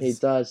lessons. He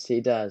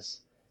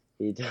does.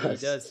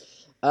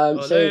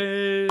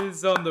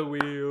 Ole's on the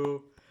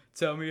wheel.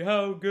 Tell me,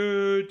 how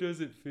good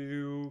does it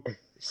feel?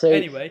 So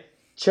anyway,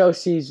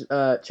 Chelsea's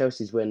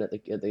win at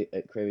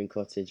Craven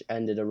Cottage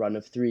ended a run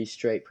of 3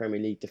 straight Premier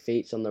League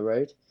defeats on the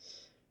road.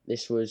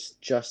 This was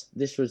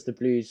the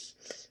Blues'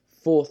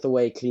 4th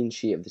away clean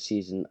sheet of the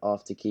season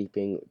after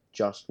keeping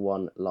just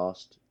one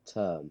last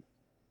term.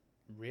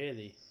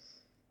 Really?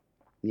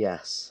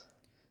 Yes.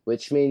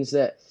 Which means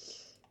that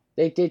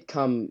they did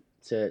come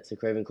to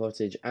Craven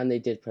Cottage and they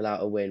did pull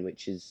out a win,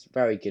 which is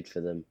very good for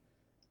them,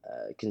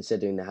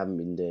 considering they haven't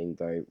been doing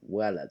very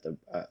well at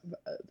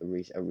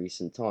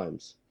recent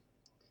times.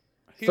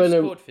 Who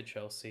scored for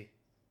Chelsea?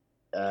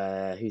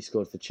 Who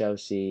scored for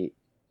Chelsea?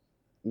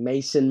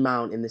 Mason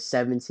Mount in the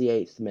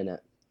 78th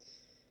minute.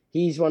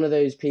 He's one of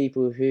those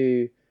people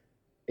who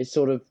is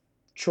sort of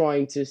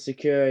trying to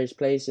secure his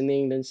place in the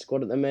England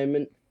squad at the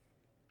moment.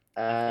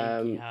 I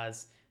think he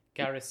has.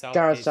 Gareth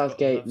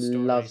Southgate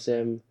loves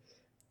him.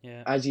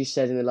 Yeah. As you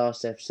said in the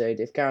last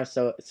episode, if Gareth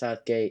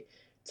Southgate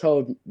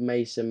told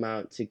Mason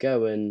Mount to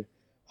go and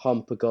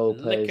hump a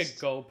goalpost, lick a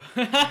goal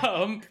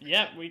hump,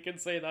 yeah, we can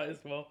say that as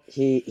well.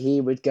 He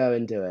would go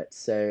and do it.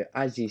 So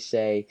as you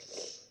say,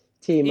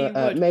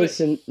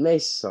 Mason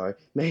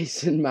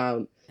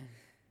Mount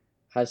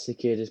has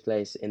secured his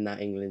place in that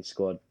England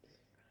squad.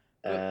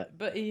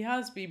 But he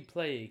has been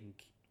playing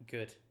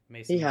good.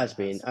 He has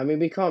been. I mean,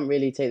 we can't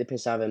really take the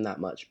piss out of him that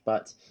much,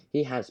 but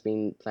he has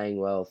been playing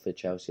well for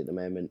Chelsea at the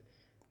moment.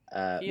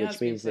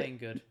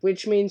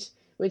 Which means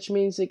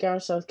that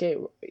Gareth Southgate,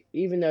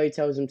 even though he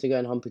tells him to go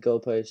and hump a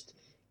goalpost,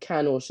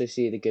 can also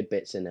see the good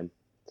bits in him.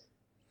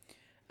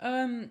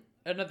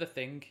 Another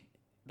thing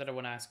that I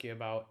want to ask you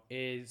about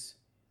is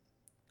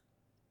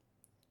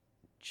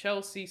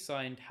Chelsea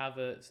signed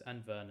Havertz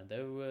and Werner.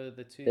 They were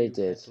the two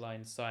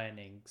headline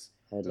signings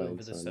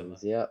over the summer.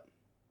 Yep.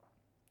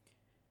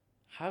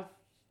 Have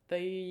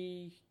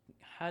they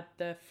had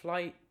their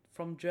flight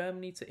from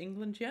Germany to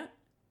England yet?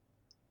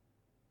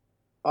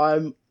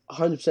 I'm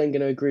 100% going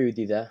to agree with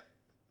you there.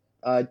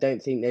 I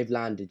don't think they've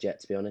landed yet,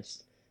 to be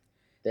honest.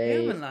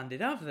 They haven't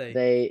landed, have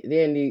they?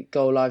 The only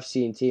goal I've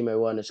seen Timo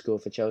Werner score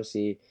for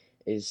Chelsea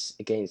is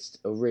against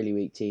a really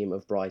weak team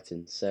of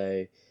Brighton.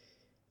 So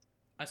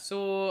I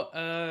saw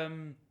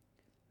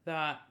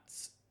that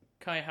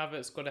Kai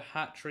Havertz got a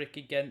hat-trick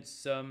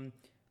against some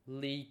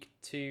League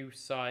 2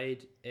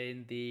 side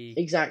in the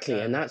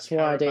and that's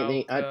why I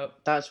don't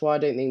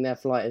think their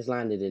flight has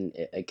landed in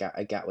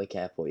at Gatwick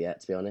Airport yet,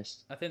 to be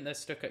honest. I think they're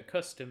stuck at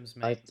customs,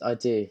 mate. I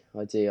do.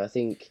 I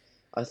think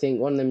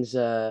one of them's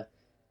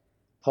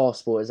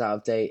passport is out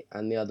of date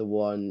and the other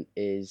one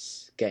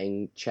is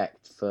getting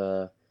checked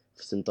for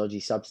some dodgy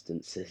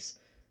substances.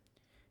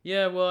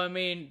 Yeah, well, I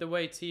mean, the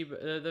way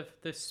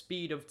the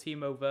speed of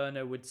Timo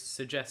Werner would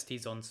suggest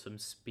he's on some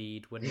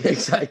speed, wouldn't it?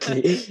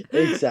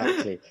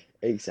 Exactly.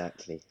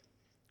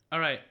 All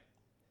right,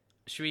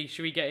 should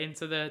we get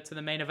into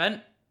the main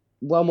event?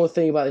 one more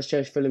thing about this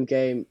Chelsea Fulham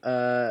game.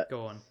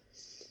 Go on.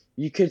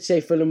 You could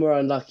say Fulham were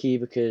unlucky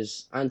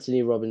because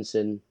Anthony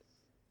Robinson,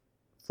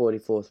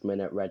 44th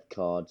minute red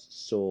card,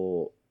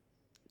 saw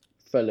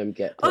Fulham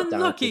get put down to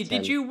Unlucky. 10.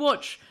 Did you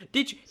watch?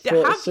 Did you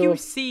So- have so- you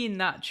seen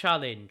that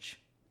challenge,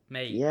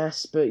 mate?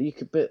 Yes, but you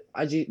could. But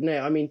as you no,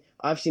 I mean,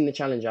 I've seen the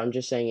challenge. I'm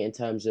just saying it in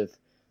terms of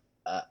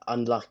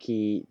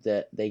unlucky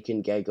that they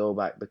couldn't get a goal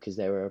back because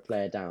they were a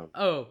player down.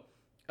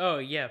 Oh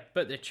yeah.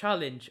 But the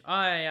challenge,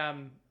 I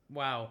am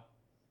wow.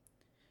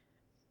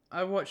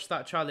 I watched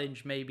that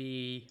challenge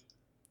maybe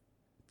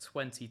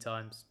 20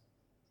 times.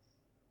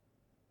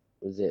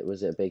 Was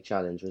it a big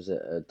challenge? Was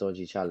it a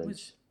dodgy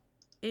challenge?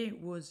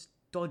 It was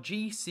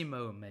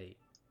dodgissimo, mate.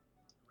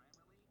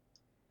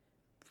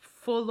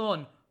 Full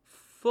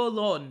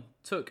on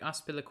took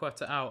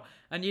Aspilicueta out.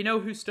 And you know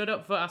who stood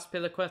up for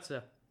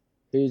Aspilicueta?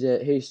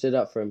 Who stood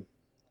up for him?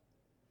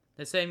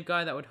 The same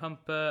guy that would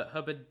hump a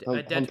Hump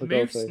dead a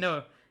moose? goalpost.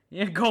 No.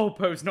 Yeah,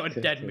 goalpost, not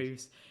a dead Goalpost.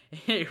 moose.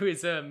 It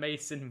was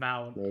Mason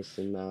Mount.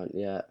 Mason Mount,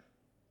 yeah.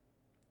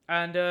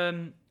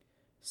 And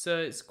so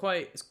it's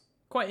quite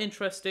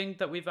interesting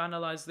that we've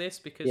analysed this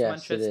because Yes, it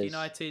Manchester is.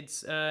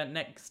 United's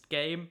next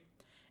game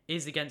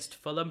is against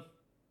Fulham.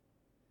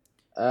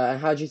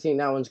 How do you think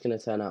that one's going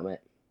to turn out,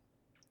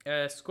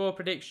 mate? Score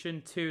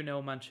prediction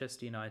 2-0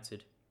 Manchester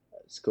United.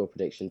 Score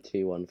prediction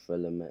 2-1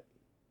 Fulham, mate.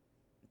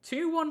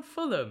 2-1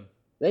 Fulham.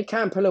 They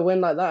can't pull a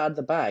win like that out of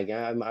the bag.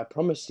 I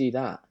promise you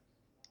that.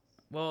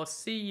 Well, I'll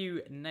see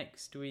you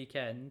next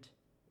weekend.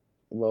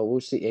 Well, we'll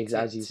see.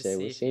 As you to say,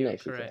 we'll if see you you're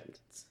next weekend. correct.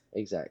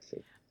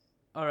 Exactly.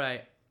 All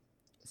right.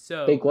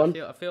 So Big one.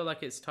 I feel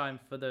like it's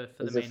time for the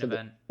Is main it for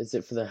event. Is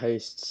it for the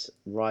hosts'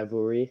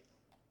 rivalry?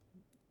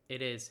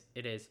 It is.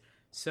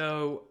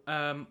 So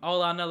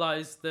I'll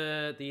analyze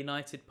the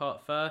United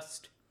part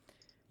first.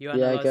 You Yeah,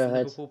 analyze go the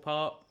ahead. Liverpool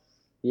part,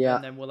 Yeah,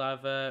 and then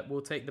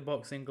we'll take the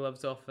boxing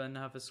gloves off and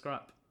have a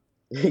scrap.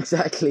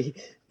 exactly.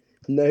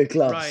 No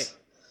gloves. Right.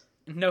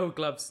 No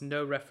gloves,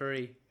 no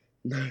referee.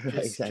 No, right,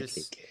 Just- exactly.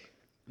 just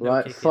no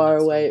right, kicking,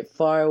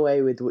 far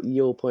away with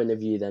your point of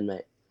view, then,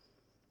 mate.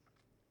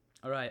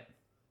 All right.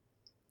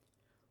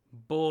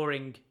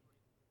 Boring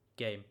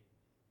game.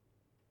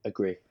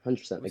 Agree,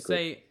 100% We agree.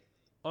 say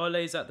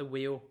Ole's at the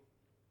wheel.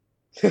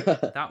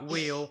 That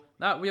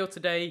wheel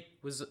today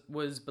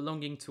was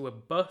belonging to a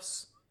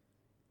bus,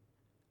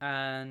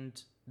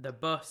 and the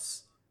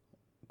bus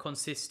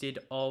consisted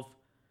of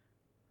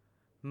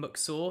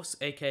McSauce,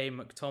 aka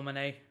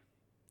McTominay,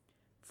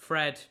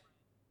 Fred,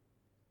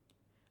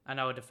 and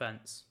our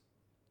defence.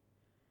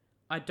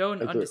 I don't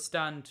Agree.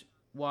 understand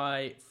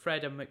why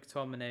Fred and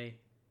McTominay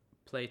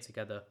play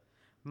together.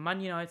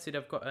 Man United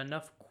have got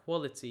enough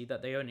quality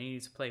that they only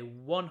need to play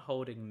one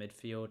holding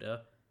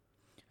midfielder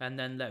and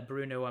then let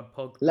Bruno and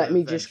Pogba Let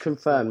me just venture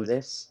confirm forward.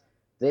 this.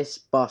 This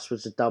bus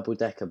was a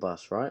double-decker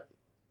bus, right?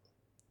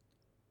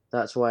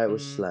 That's why it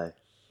was slow.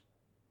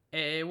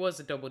 It was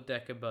a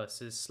double-decker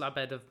bus. As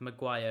slabhead of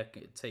Maguire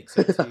takes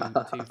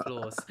up two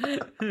floors.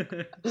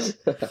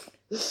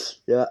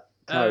 Yeah,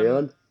 carry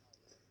on.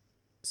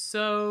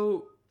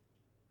 So,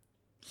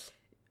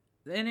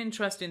 an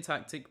interesting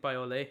tactic by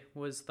Ole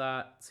was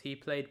that he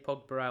played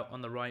Pogba out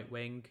on the right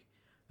wing,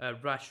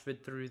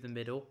 Rashford through the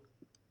middle,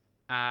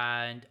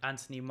 and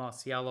Anthony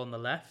Martial on the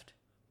left.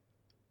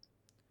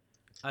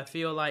 I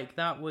feel like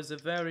that was a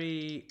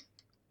very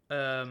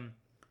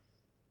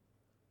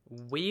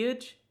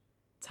weird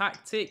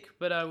tactic,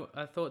 but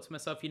I thought to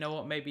myself, you know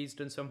what, maybe he's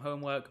done some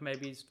homework,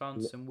 maybe he's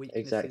found some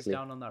weaknesses Exactly.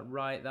 down on that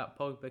right that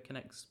Pogba can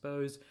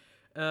expose.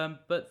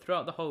 But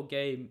throughout the whole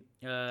game,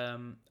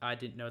 I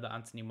didn't know that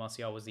Anthony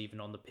Martial was even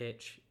on the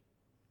pitch.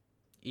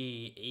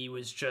 He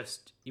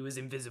was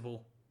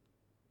invisible.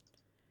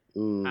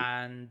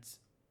 And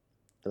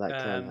That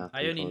can happen.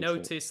 I only can't it?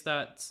 noticed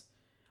that.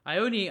 I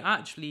only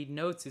actually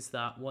noticed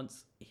that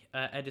once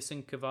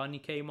Edison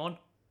Cavani came on.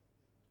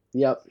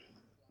 Yep.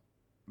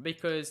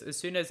 Because as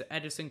soon as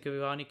Edison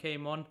Cavani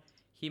came on,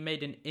 he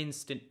made an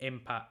instant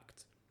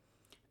impact.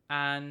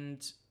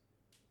 And,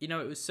 you know,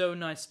 it was so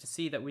nice to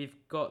see that we've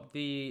got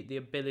the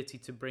ability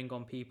to bring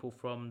on people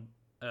from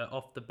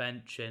off the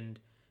bench and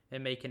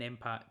make an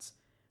impact.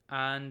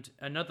 And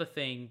another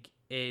thing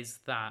is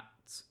that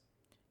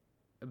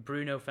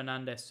Bruno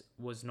Fernandes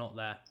was not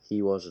there.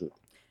 He wasn't.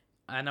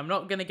 And I'm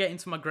not going to get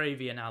into my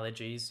gravy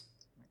analogies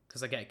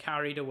because I get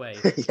carried away.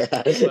 Yeah,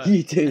 But-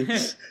 you do.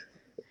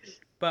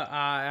 But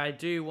I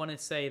do want to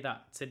say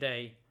that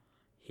today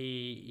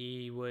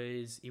he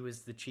was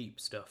the cheap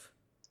stuff.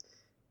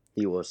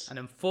 He was. And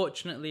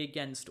unfortunately,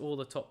 against all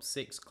the top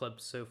 6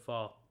 clubs so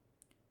far,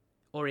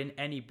 or in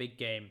any big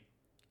game,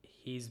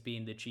 he's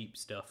been the cheap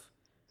stuff.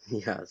 He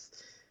has.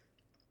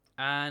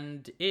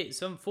 And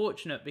it's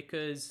unfortunate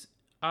because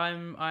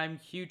I'm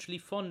hugely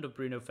fond of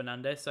Bruno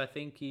Fernandes. I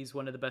think he's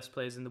one of the best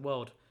players in the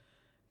world.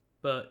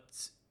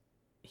 But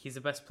he's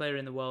the best player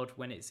in the world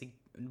when it's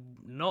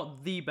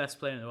not the best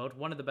player in the world,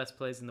 one of the best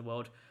players in the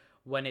world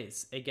when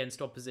it's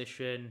against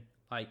opposition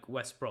like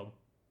West Brom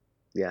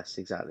Yes,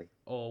 exactly.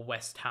 or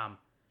West Ham.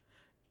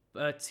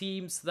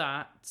 Teams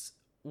that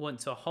want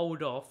to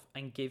hold off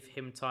and give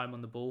him time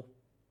on the ball.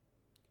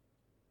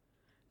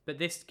 But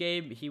this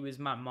game, he was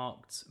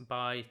man-marked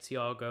by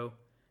Thiago,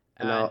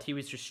 and he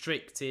was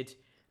restricted.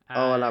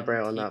 I'll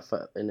elaborate on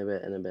that in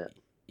a bit.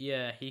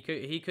 Yeah, he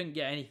couldn't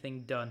get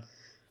anything done.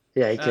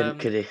 Yeah, he couldn't,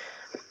 could he?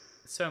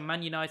 So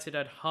Man United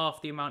had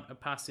half the amount of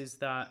passes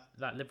that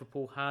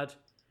Liverpool had.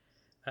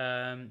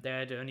 They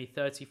had only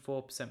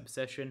 34%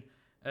 possession.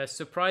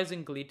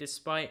 Surprisingly,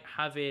 despite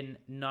having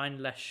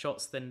 9 less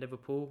shots than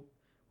Liverpool,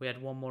 we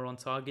had 1 more on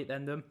target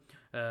than them.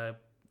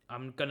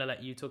 I'm going to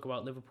let you talk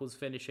about Liverpool's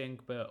finishing,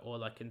 but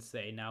all I can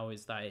say now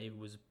is that it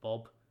was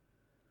Bob.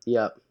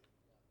 Yep.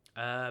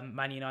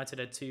 Man United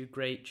had 2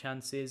 great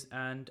chances,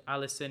 and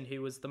Alisson,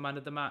 who was the man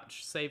of the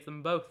match, saved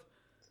them both.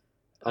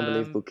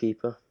 Unbelievable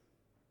keeper.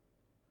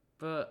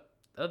 But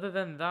other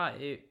than that,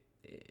 it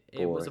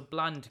was a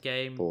bland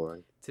game.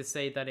 Boring. To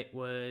say that it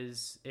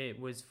was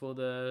for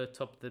the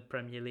top of the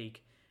Premier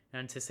League,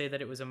 and to say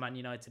that it was a Man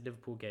United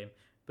Liverpool game.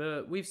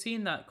 But we've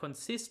seen that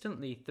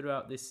consistently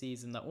throughout this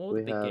season, that all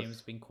the big games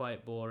have been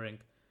quite boring.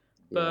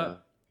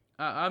 But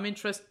I'm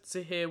interested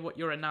to hear what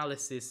your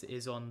analysis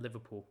is on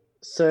Liverpool.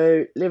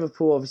 So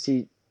Liverpool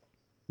obviously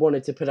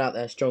wanted to put out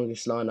their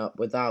strongest lineup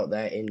without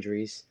their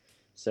injuries.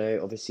 So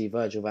obviously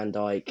Virgil van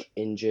Dijk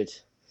injured.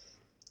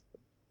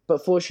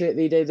 But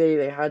fortunately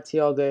they had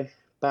Thiago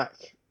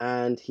back,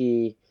 and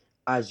he,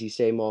 as you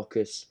say,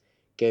 Marcus,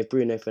 gave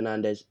Bruno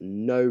Fernandes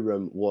no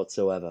room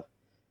whatsoever.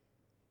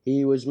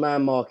 He was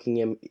man-marking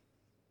him.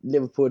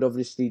 Liverpool had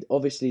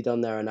obviously done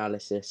their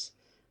analysis,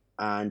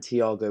 and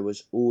Thiago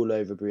was all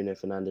over Bruno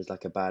Fernandes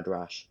like a bad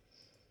rash.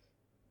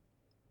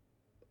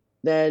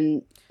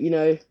 Then,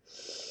 the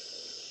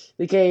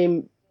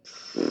game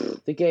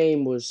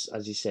was,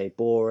 as you say,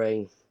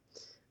 boring.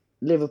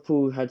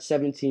 Liverpool had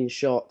 17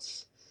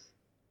 shots,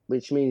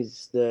 which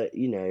means that,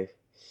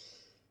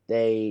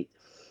 they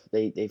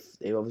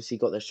obviously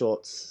got their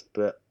shots,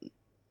 but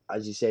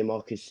as you say,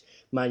 Marcus,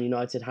 Man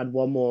United had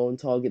 1 more on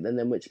target than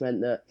them, which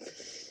meant that,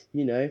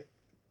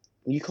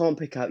 you can't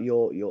pick out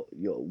your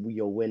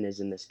winners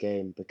in this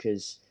game,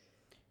 because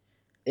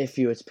if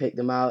you were to pick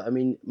them out, I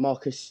mean,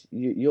 Marcus,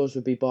 yours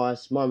would be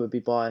biased, mine would be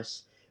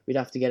biased. We'd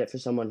have to get it for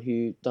someone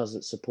who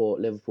doesn't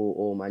support Liverpool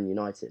or Man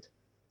United.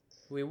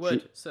 We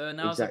would. So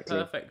now's the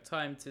perfect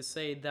time to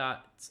say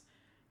that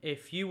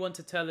if you want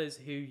to tell us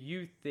who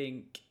you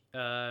think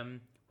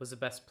was the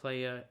best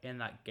player in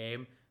that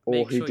game,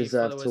 or who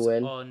deserved to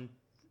win,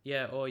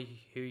 or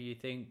who you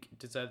think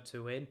deserved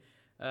to win,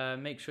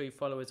 make sure you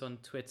follow us on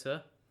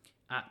Twitter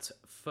at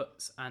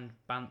Foots and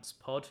Bants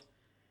Pod.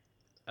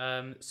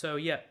 So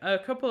yeah, a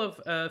couple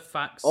of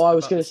facts. I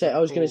was going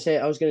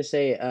to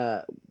say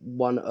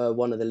one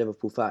of the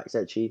Liverpool facts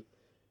actually.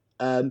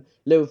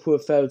 Liverpool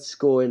have failed to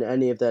score in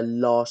any of their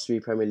last 3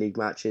 Premier League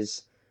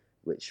matches,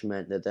 which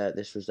meant that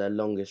this was their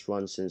longest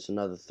run since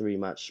another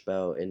 3-match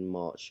spell in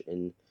March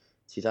in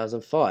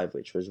 2005,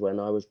 which was when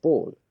I was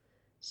born.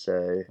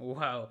 So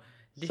wow,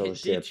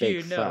 did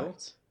you know?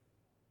 Fact.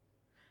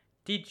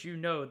 Did you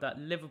know that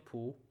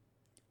Liverpool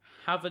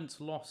haven't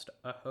lost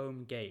a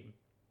home game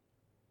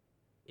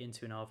in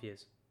 2.5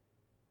 years?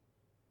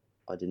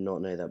 I did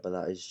not know that, but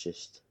that is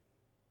just...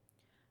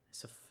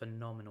 It's a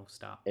phenomenal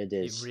stat. It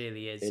is. It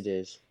really is. It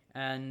is.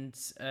 And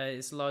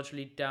it's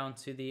largely down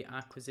to the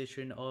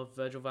acquisition of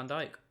Virgil van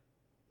Dijk.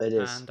 It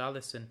is. And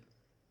Alisson.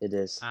 It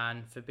is.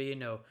 And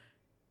Fabinho.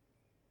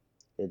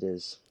 It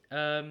is.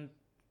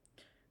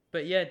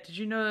 But yeah, did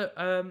you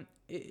know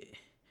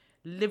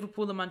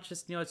Liverpool and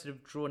Manchester United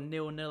have drawn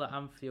 0-0 at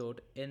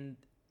Anfield in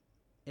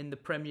the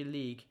Premier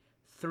League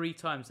 3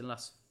 times in the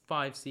last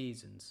 5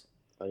 seasons.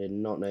 I did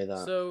not know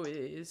that. So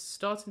it's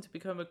starting to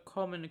become a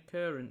common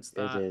occurrence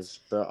that it is,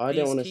 but I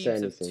don't want to say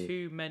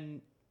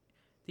anything.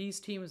 These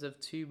teams have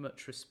too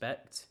much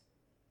respect.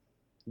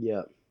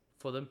 Yeah.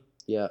 For them.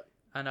 Yeah.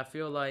 And I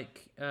feel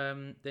like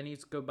they need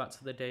to go back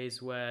to the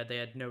days where they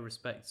had no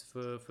respect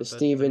for the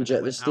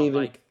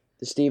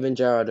Steven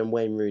Gerrard and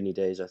Wayne Rooney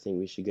days. I think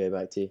we should go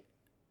back to.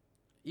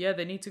 Yeah,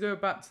 they need to go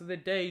back to the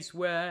days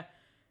where,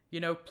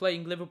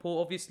 playing Liverpool,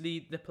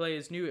 obviously the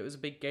players knew it was a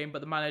big game,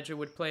 but the manager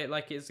would play it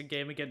like it's a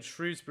game against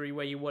Shrewsbury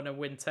where you want to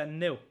win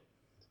 10-0.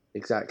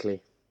 Exactly.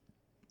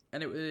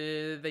 And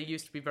they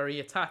used to be very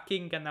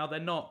attacking, and now they're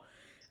not.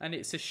 And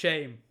it's a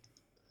shame.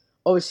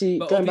 Go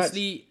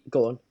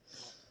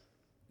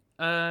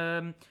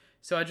on.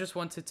 So I just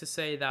wanted to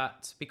say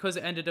that because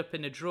it ended up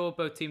in a draw,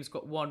 both teams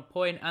got 1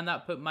 point, and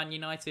that put Man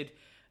United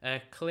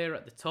clear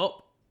at the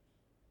top.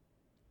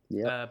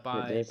 Yeah,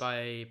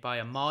 by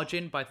a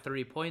margin, by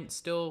 3 points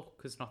still,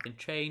 because nothing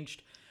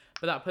changed.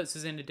 But that puts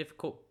us in a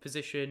difficult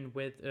position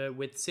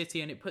with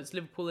City, and it puts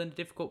Liverpool in a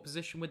difficult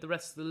position with the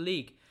rest of the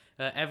league.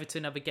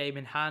 Everton have a game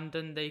in hand,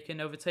 and they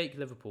can overtake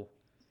Liverpool.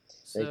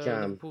 So they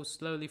can. Liverpool's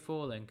slowly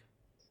falling.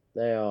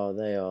 They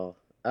are.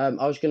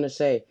 I was going to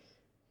say,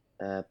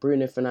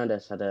 Bruno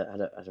Fernandes had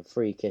a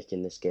free kick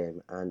in this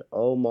game, and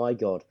oh my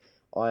god,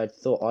 I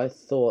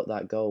thought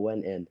that goal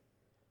went in.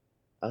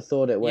 I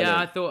thought it went in.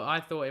 I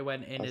thought it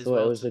went in as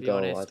well. I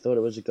thought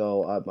it was a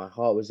goal. My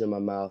heart was in my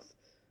mouth,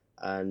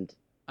 and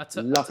I'll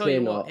tell Luckily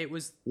you what,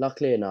 not.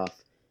 Luckily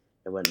enough,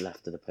 it went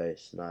left of the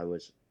post, and I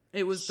was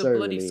it was the so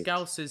bloody relieved.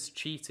 Scousers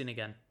cheating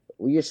again.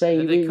 Well, you're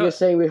saying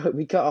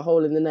we cut a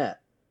hole in the net.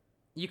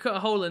 You cut a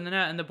hole in the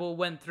net and the ball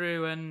went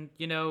through, and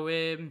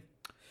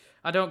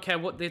I don't care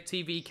what the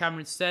TV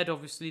cameras said.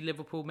 Obviously,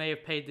 Liverpool may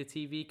have paid the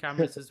TV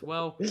cameras as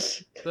well,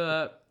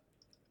 but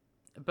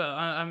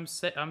I'm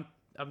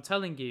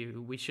telling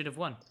you, we should have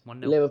won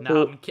 1-0.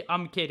 Liverpool. No,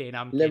 I'm kidding.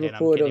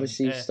 Liverpool had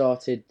obviously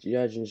started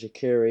Jurgen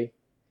Shaqiri.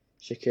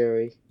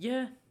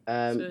 Yeah.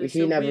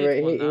 He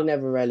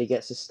never really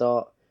gets a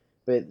start,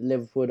 but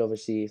Liverpool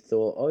obviously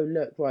thought, oh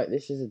look, right,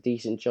 this is a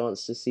decent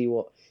chance to see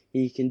what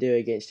he can do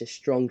against a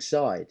strong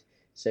side.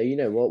 So you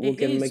know what, we'll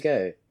give him a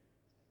go.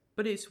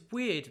 But it's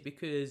weird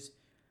because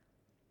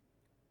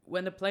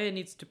when the player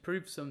needs to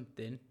prove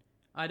something,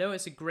 I know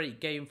it's a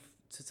great game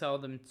to tell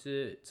them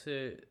to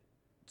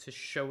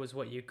show us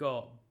what you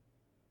got,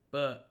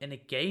 but in a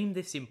game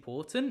this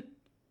important,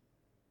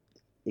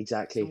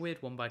 exactly, it's a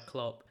weird one by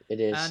Klopp. It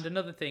is. And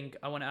another thing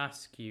I want to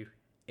ask you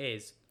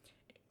is,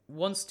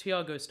 once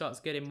Thiago starts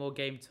getting more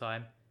game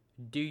time,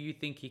 do you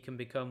think he can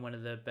become one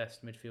of the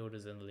best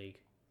midfielders in the league?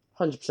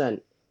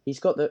 100%. He's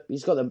got the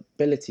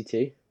ability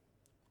to.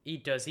 He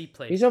does. He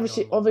plays. He's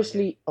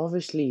obviously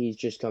he's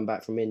just come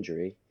back from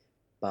injury,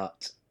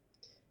 but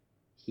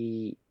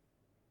he's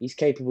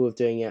capable of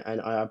doing it,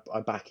 and I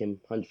back him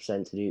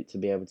 100% to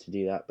be able to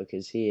do that,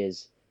 because he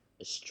is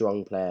a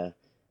strong player,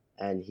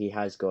 and he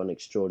has got an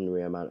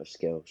extraordinary amount of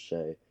skill.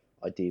 So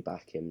I do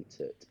back him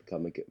to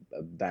become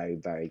a very,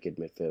 very good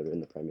midfielder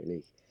in the Premier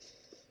League.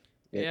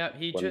 Yeah,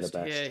 he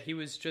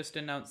was just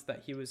announced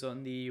that he was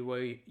on the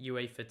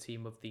UEFA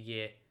Team of the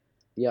Year.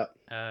 Yep.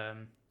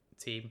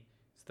 Team.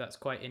 So that's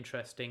quite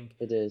interesting.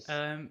 It is.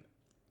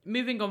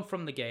 Moving on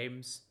from the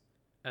games,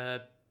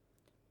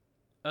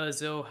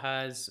 Ozil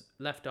has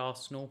left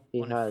Arsenal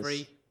on a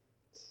free.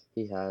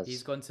 He has.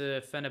 He's gone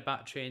to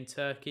Fenerbahce in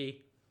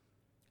Turkey,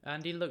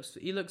 and he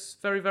looks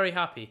very, very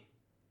happy.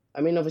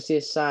 I mean, obviously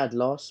a sad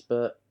loss,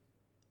 but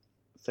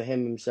for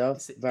him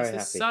himself, very happy.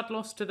 It's a sad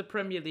loss to the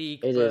Premier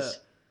League. It is.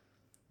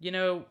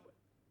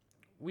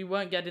 We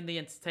weren't getting the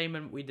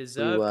entertainment we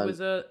deserved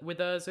with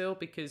Ozil,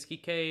 because he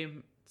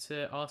came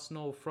to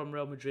Arsenal from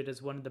Real Madrid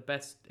as one of the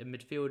best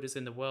midfielders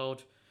in the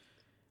world.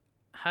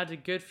 Had a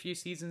good few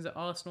seasons at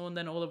Arsenal, and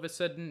then all of a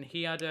sudden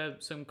he had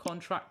some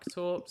contract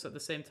talks at the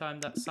same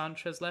time that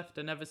Sanchez left,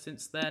 and ever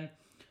since then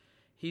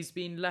he's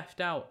been left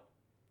out.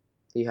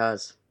 He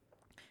has.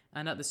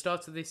 And at the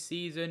start of this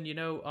season,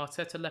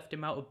 Arteta left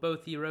him out of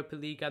both the Europa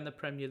League and the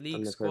Premier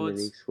League squads. Premier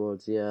League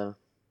squads, yeah.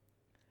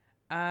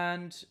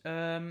 And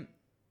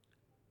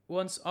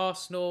once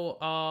Arsenal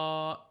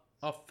are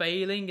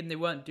failing and they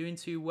weren't doing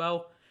too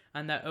well,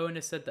 and their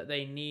owner said that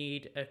they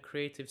need a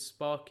creative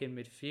spark in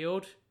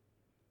midfield,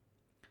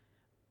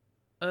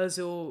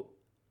 Ozil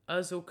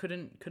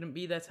couldn't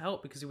be there to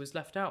help because he was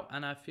left out.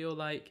 And I feel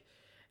like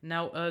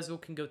now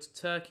Ozil can go to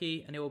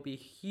Turkey, and it will be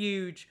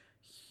huge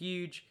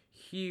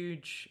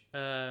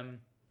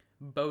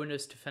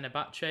bonus to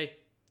Fenerbahce,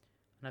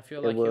 and I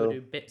feel like he will do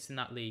bits in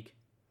that league.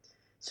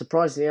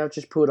 Surprisingly, I've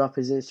just pulled up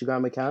his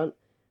Instagram account,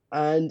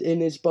 and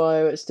in his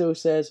bio it still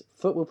says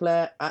football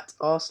player at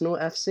Arsenal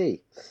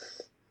FC.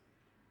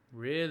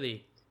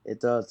 Really?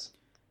 It does.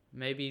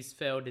 Maybe he's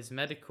failed his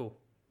medical.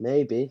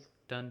 Maybe.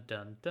 Dun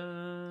dun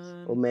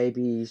dun. Or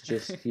maybe he's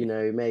just,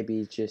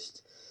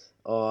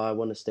 oh, I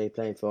want to stay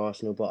playing for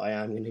Arsenal, but I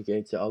am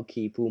going to I'll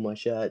keep all my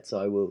shirts.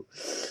 I'll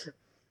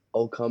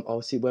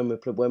see when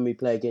we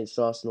play against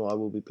Arsenal. I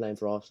will be playing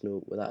for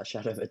Arsenal without a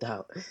shadow of a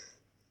doubt.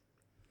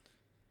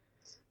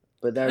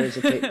 But there is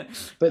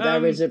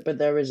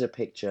a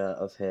picture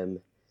of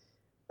him.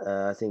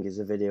 I think it's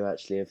a video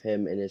actually of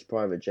him in his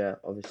private jet,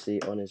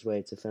 obviously on his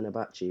way to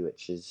Fenerbahce,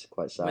 which is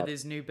quite sad. With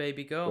his new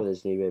baby girl. With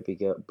his new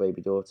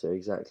baby daughter,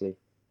 exactly.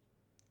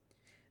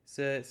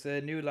 So it's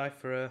a new life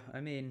for her. I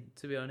mean,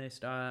 to be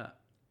honest, I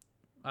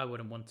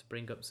wouldn't want to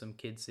bring up some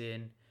kids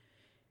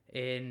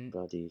in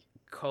bloody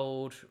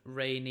cold,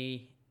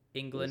 rainy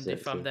England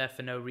if I'm there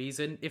for no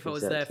reason. If I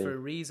was there for a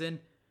reason,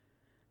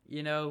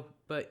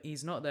 but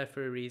he's not there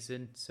for a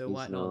reason, so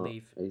why not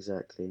leave?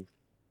 Exactly.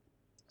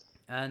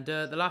 And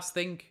the last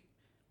thing I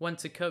want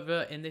to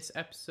cover in this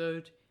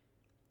episode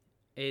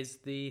is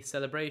the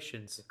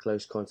celebrations. The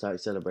close contact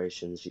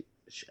celebrations,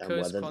 and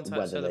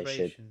whether they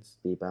should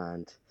be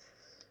banned.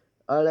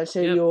 Let's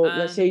hear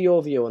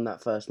your view on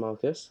that first,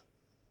 Marcus.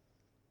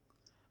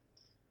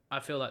 I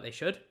feel like they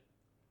should.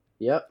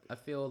 Yep. I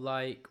feel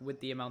like with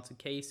the amount of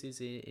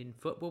cases in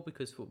football,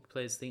 because football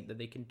players think that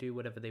they can do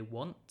whatever they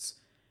want,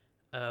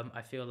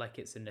 I feel like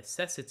it's a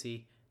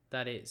necessity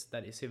that it's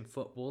in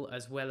football,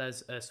 as well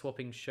as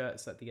swapping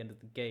shirts at the end of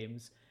the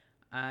games.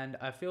 And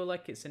I feel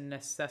like it's a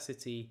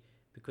necessity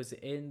because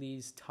in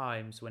these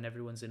times when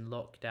everyone's in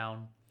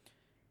lockdown,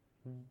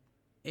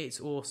 it's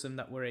awesome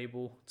that we're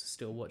able to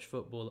still watch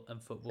football, and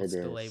football's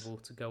still able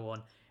to go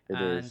on.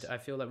 I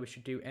feel like we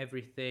should do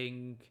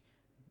everything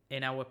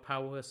in our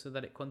power so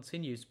that it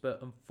continues.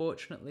 But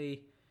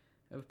unfortunately,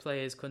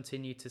 players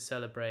continue to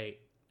celebrate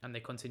and they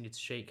continue to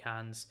shake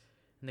hands.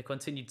 And they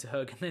continued to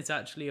hug. And there's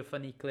actually a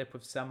funny clip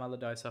of Sam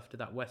Allardyce after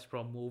that West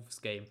Brom Wolves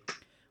game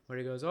where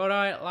he goes, "All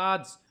right,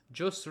 lads,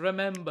 just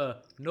remember,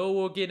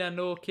 no hugging and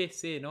no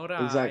kissing, all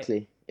right?"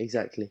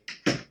 Exactly.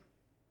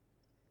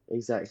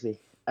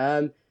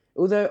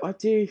 Although I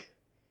do,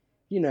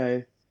 you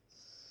know,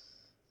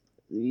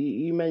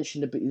 you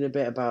mentioned a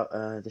bit about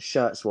the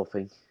shirt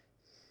swapping.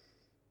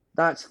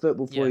 That's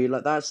football for you.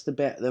 Like that's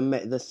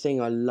the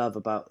thing I love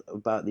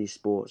about these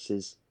sports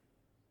is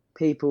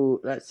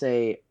people. Let's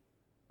say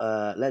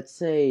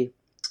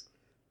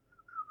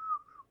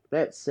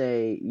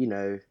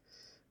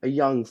a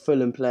young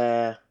Fulham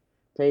player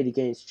played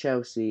against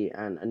Chelsea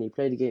and he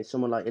played against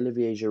someone like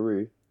Olivier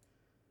Giroud,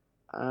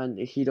 and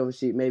he'd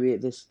obviously maybe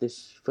this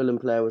Fulham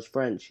player was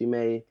French. He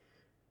may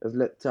have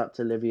looked up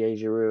to Olivier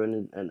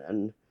Giroud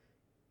and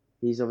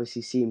he's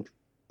obviously seen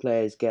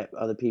players get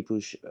other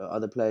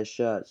players'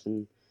 shirts,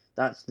 and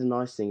that's the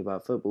nice thing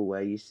about football,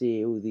 where you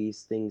see all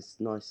these things,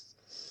 nice.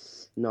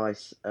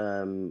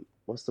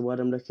 What's the word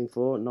I'm looking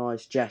for?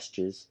 Nice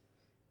gestures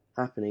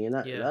happening, and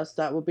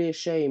that would be a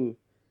shame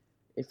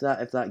if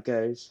that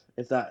goes,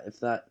 if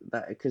that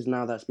because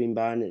now that's been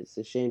banned. It's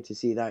a shame to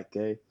see that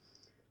go,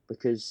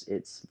 because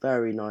it's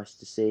very nice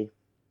to see.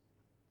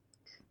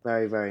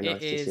 Very, very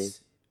nice to see.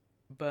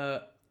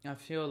 But I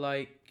feel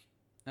like,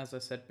 as I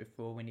said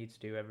before, we need to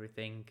do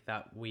everything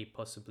that we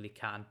possibly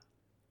can.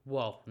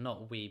 Well,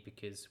 not we,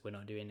 because we're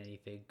not doing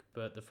anything,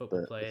 but the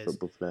football players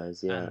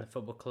and the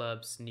football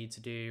clubs need to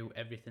do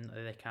everything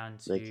that they can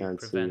to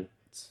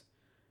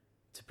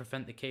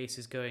prevent the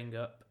cases going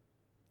up.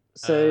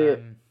 So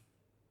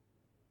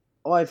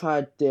I've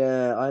had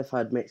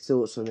mixed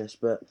thoughts on this,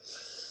 but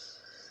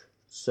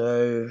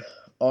so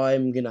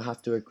I'm gonna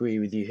have to agree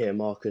with you here,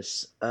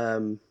 Marcus.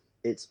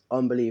 It's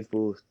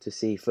unbelievable to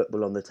see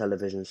football on the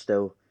television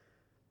still.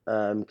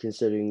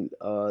 Considering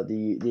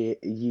the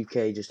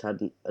UK just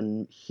had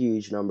a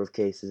huge number of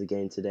cases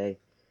again today.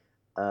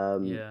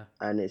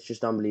 And it's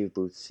just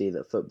unbelievable to see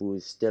that football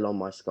is still on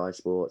my Sky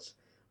Sports.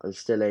 I'm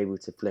still able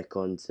to flick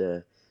on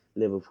to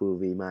Liverpool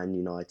v Man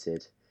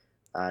United.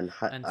 And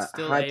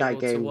still had able that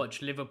game to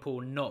watch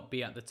Liverpool not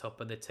be at the top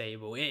of the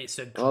table. It's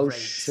a great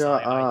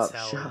shut sight, up,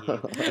 I tell you.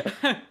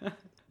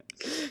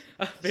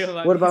 I feel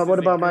like what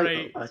about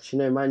great... Man? Actually,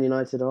 no, Man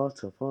United are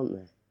top,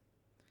 aren't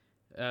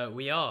they?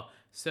 We are.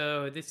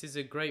 So this is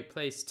a great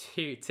place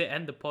to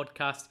end the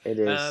podcast. It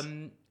is.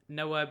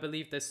 Noah, I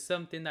believe there's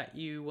something that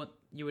you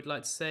would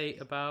like to say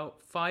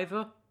about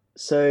Fiverr.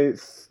 So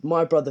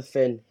my brother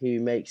Finn,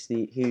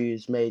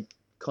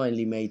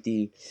 kindly made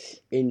the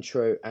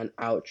intro and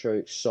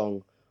outro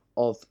song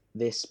of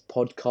this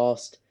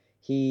podcast.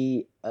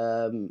 He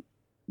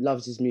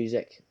loves his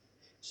music.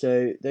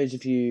 So those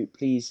of you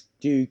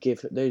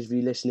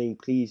listening,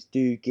 please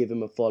do give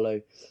him a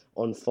follow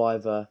on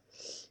Fiverr.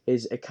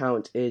 His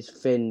account is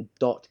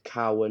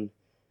finn.cowan.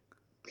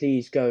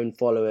 Please go and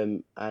follow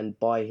him and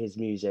buy his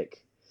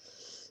music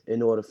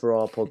in order for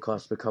our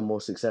podcast to become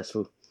more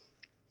successful.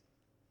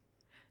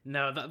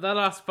 No, that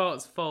last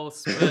part's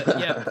false. But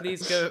yeah,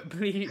 please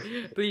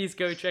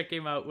go check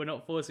him out. We're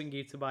not forcing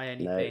you to buy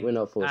anything. No, we're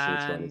not forcing you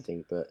to buy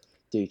anything, but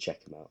do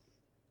check him out.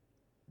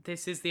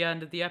 This is the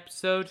end of the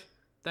episode.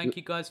 Thank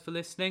you guys for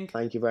listening.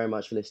 Thank you very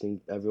much for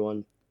listening,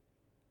 everyone.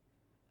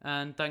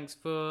 And thanks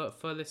for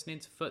listening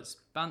to Foot's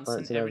Bants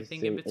and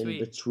everything in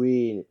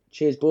between.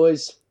 Cheers,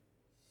 boys.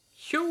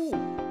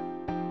 Shoo!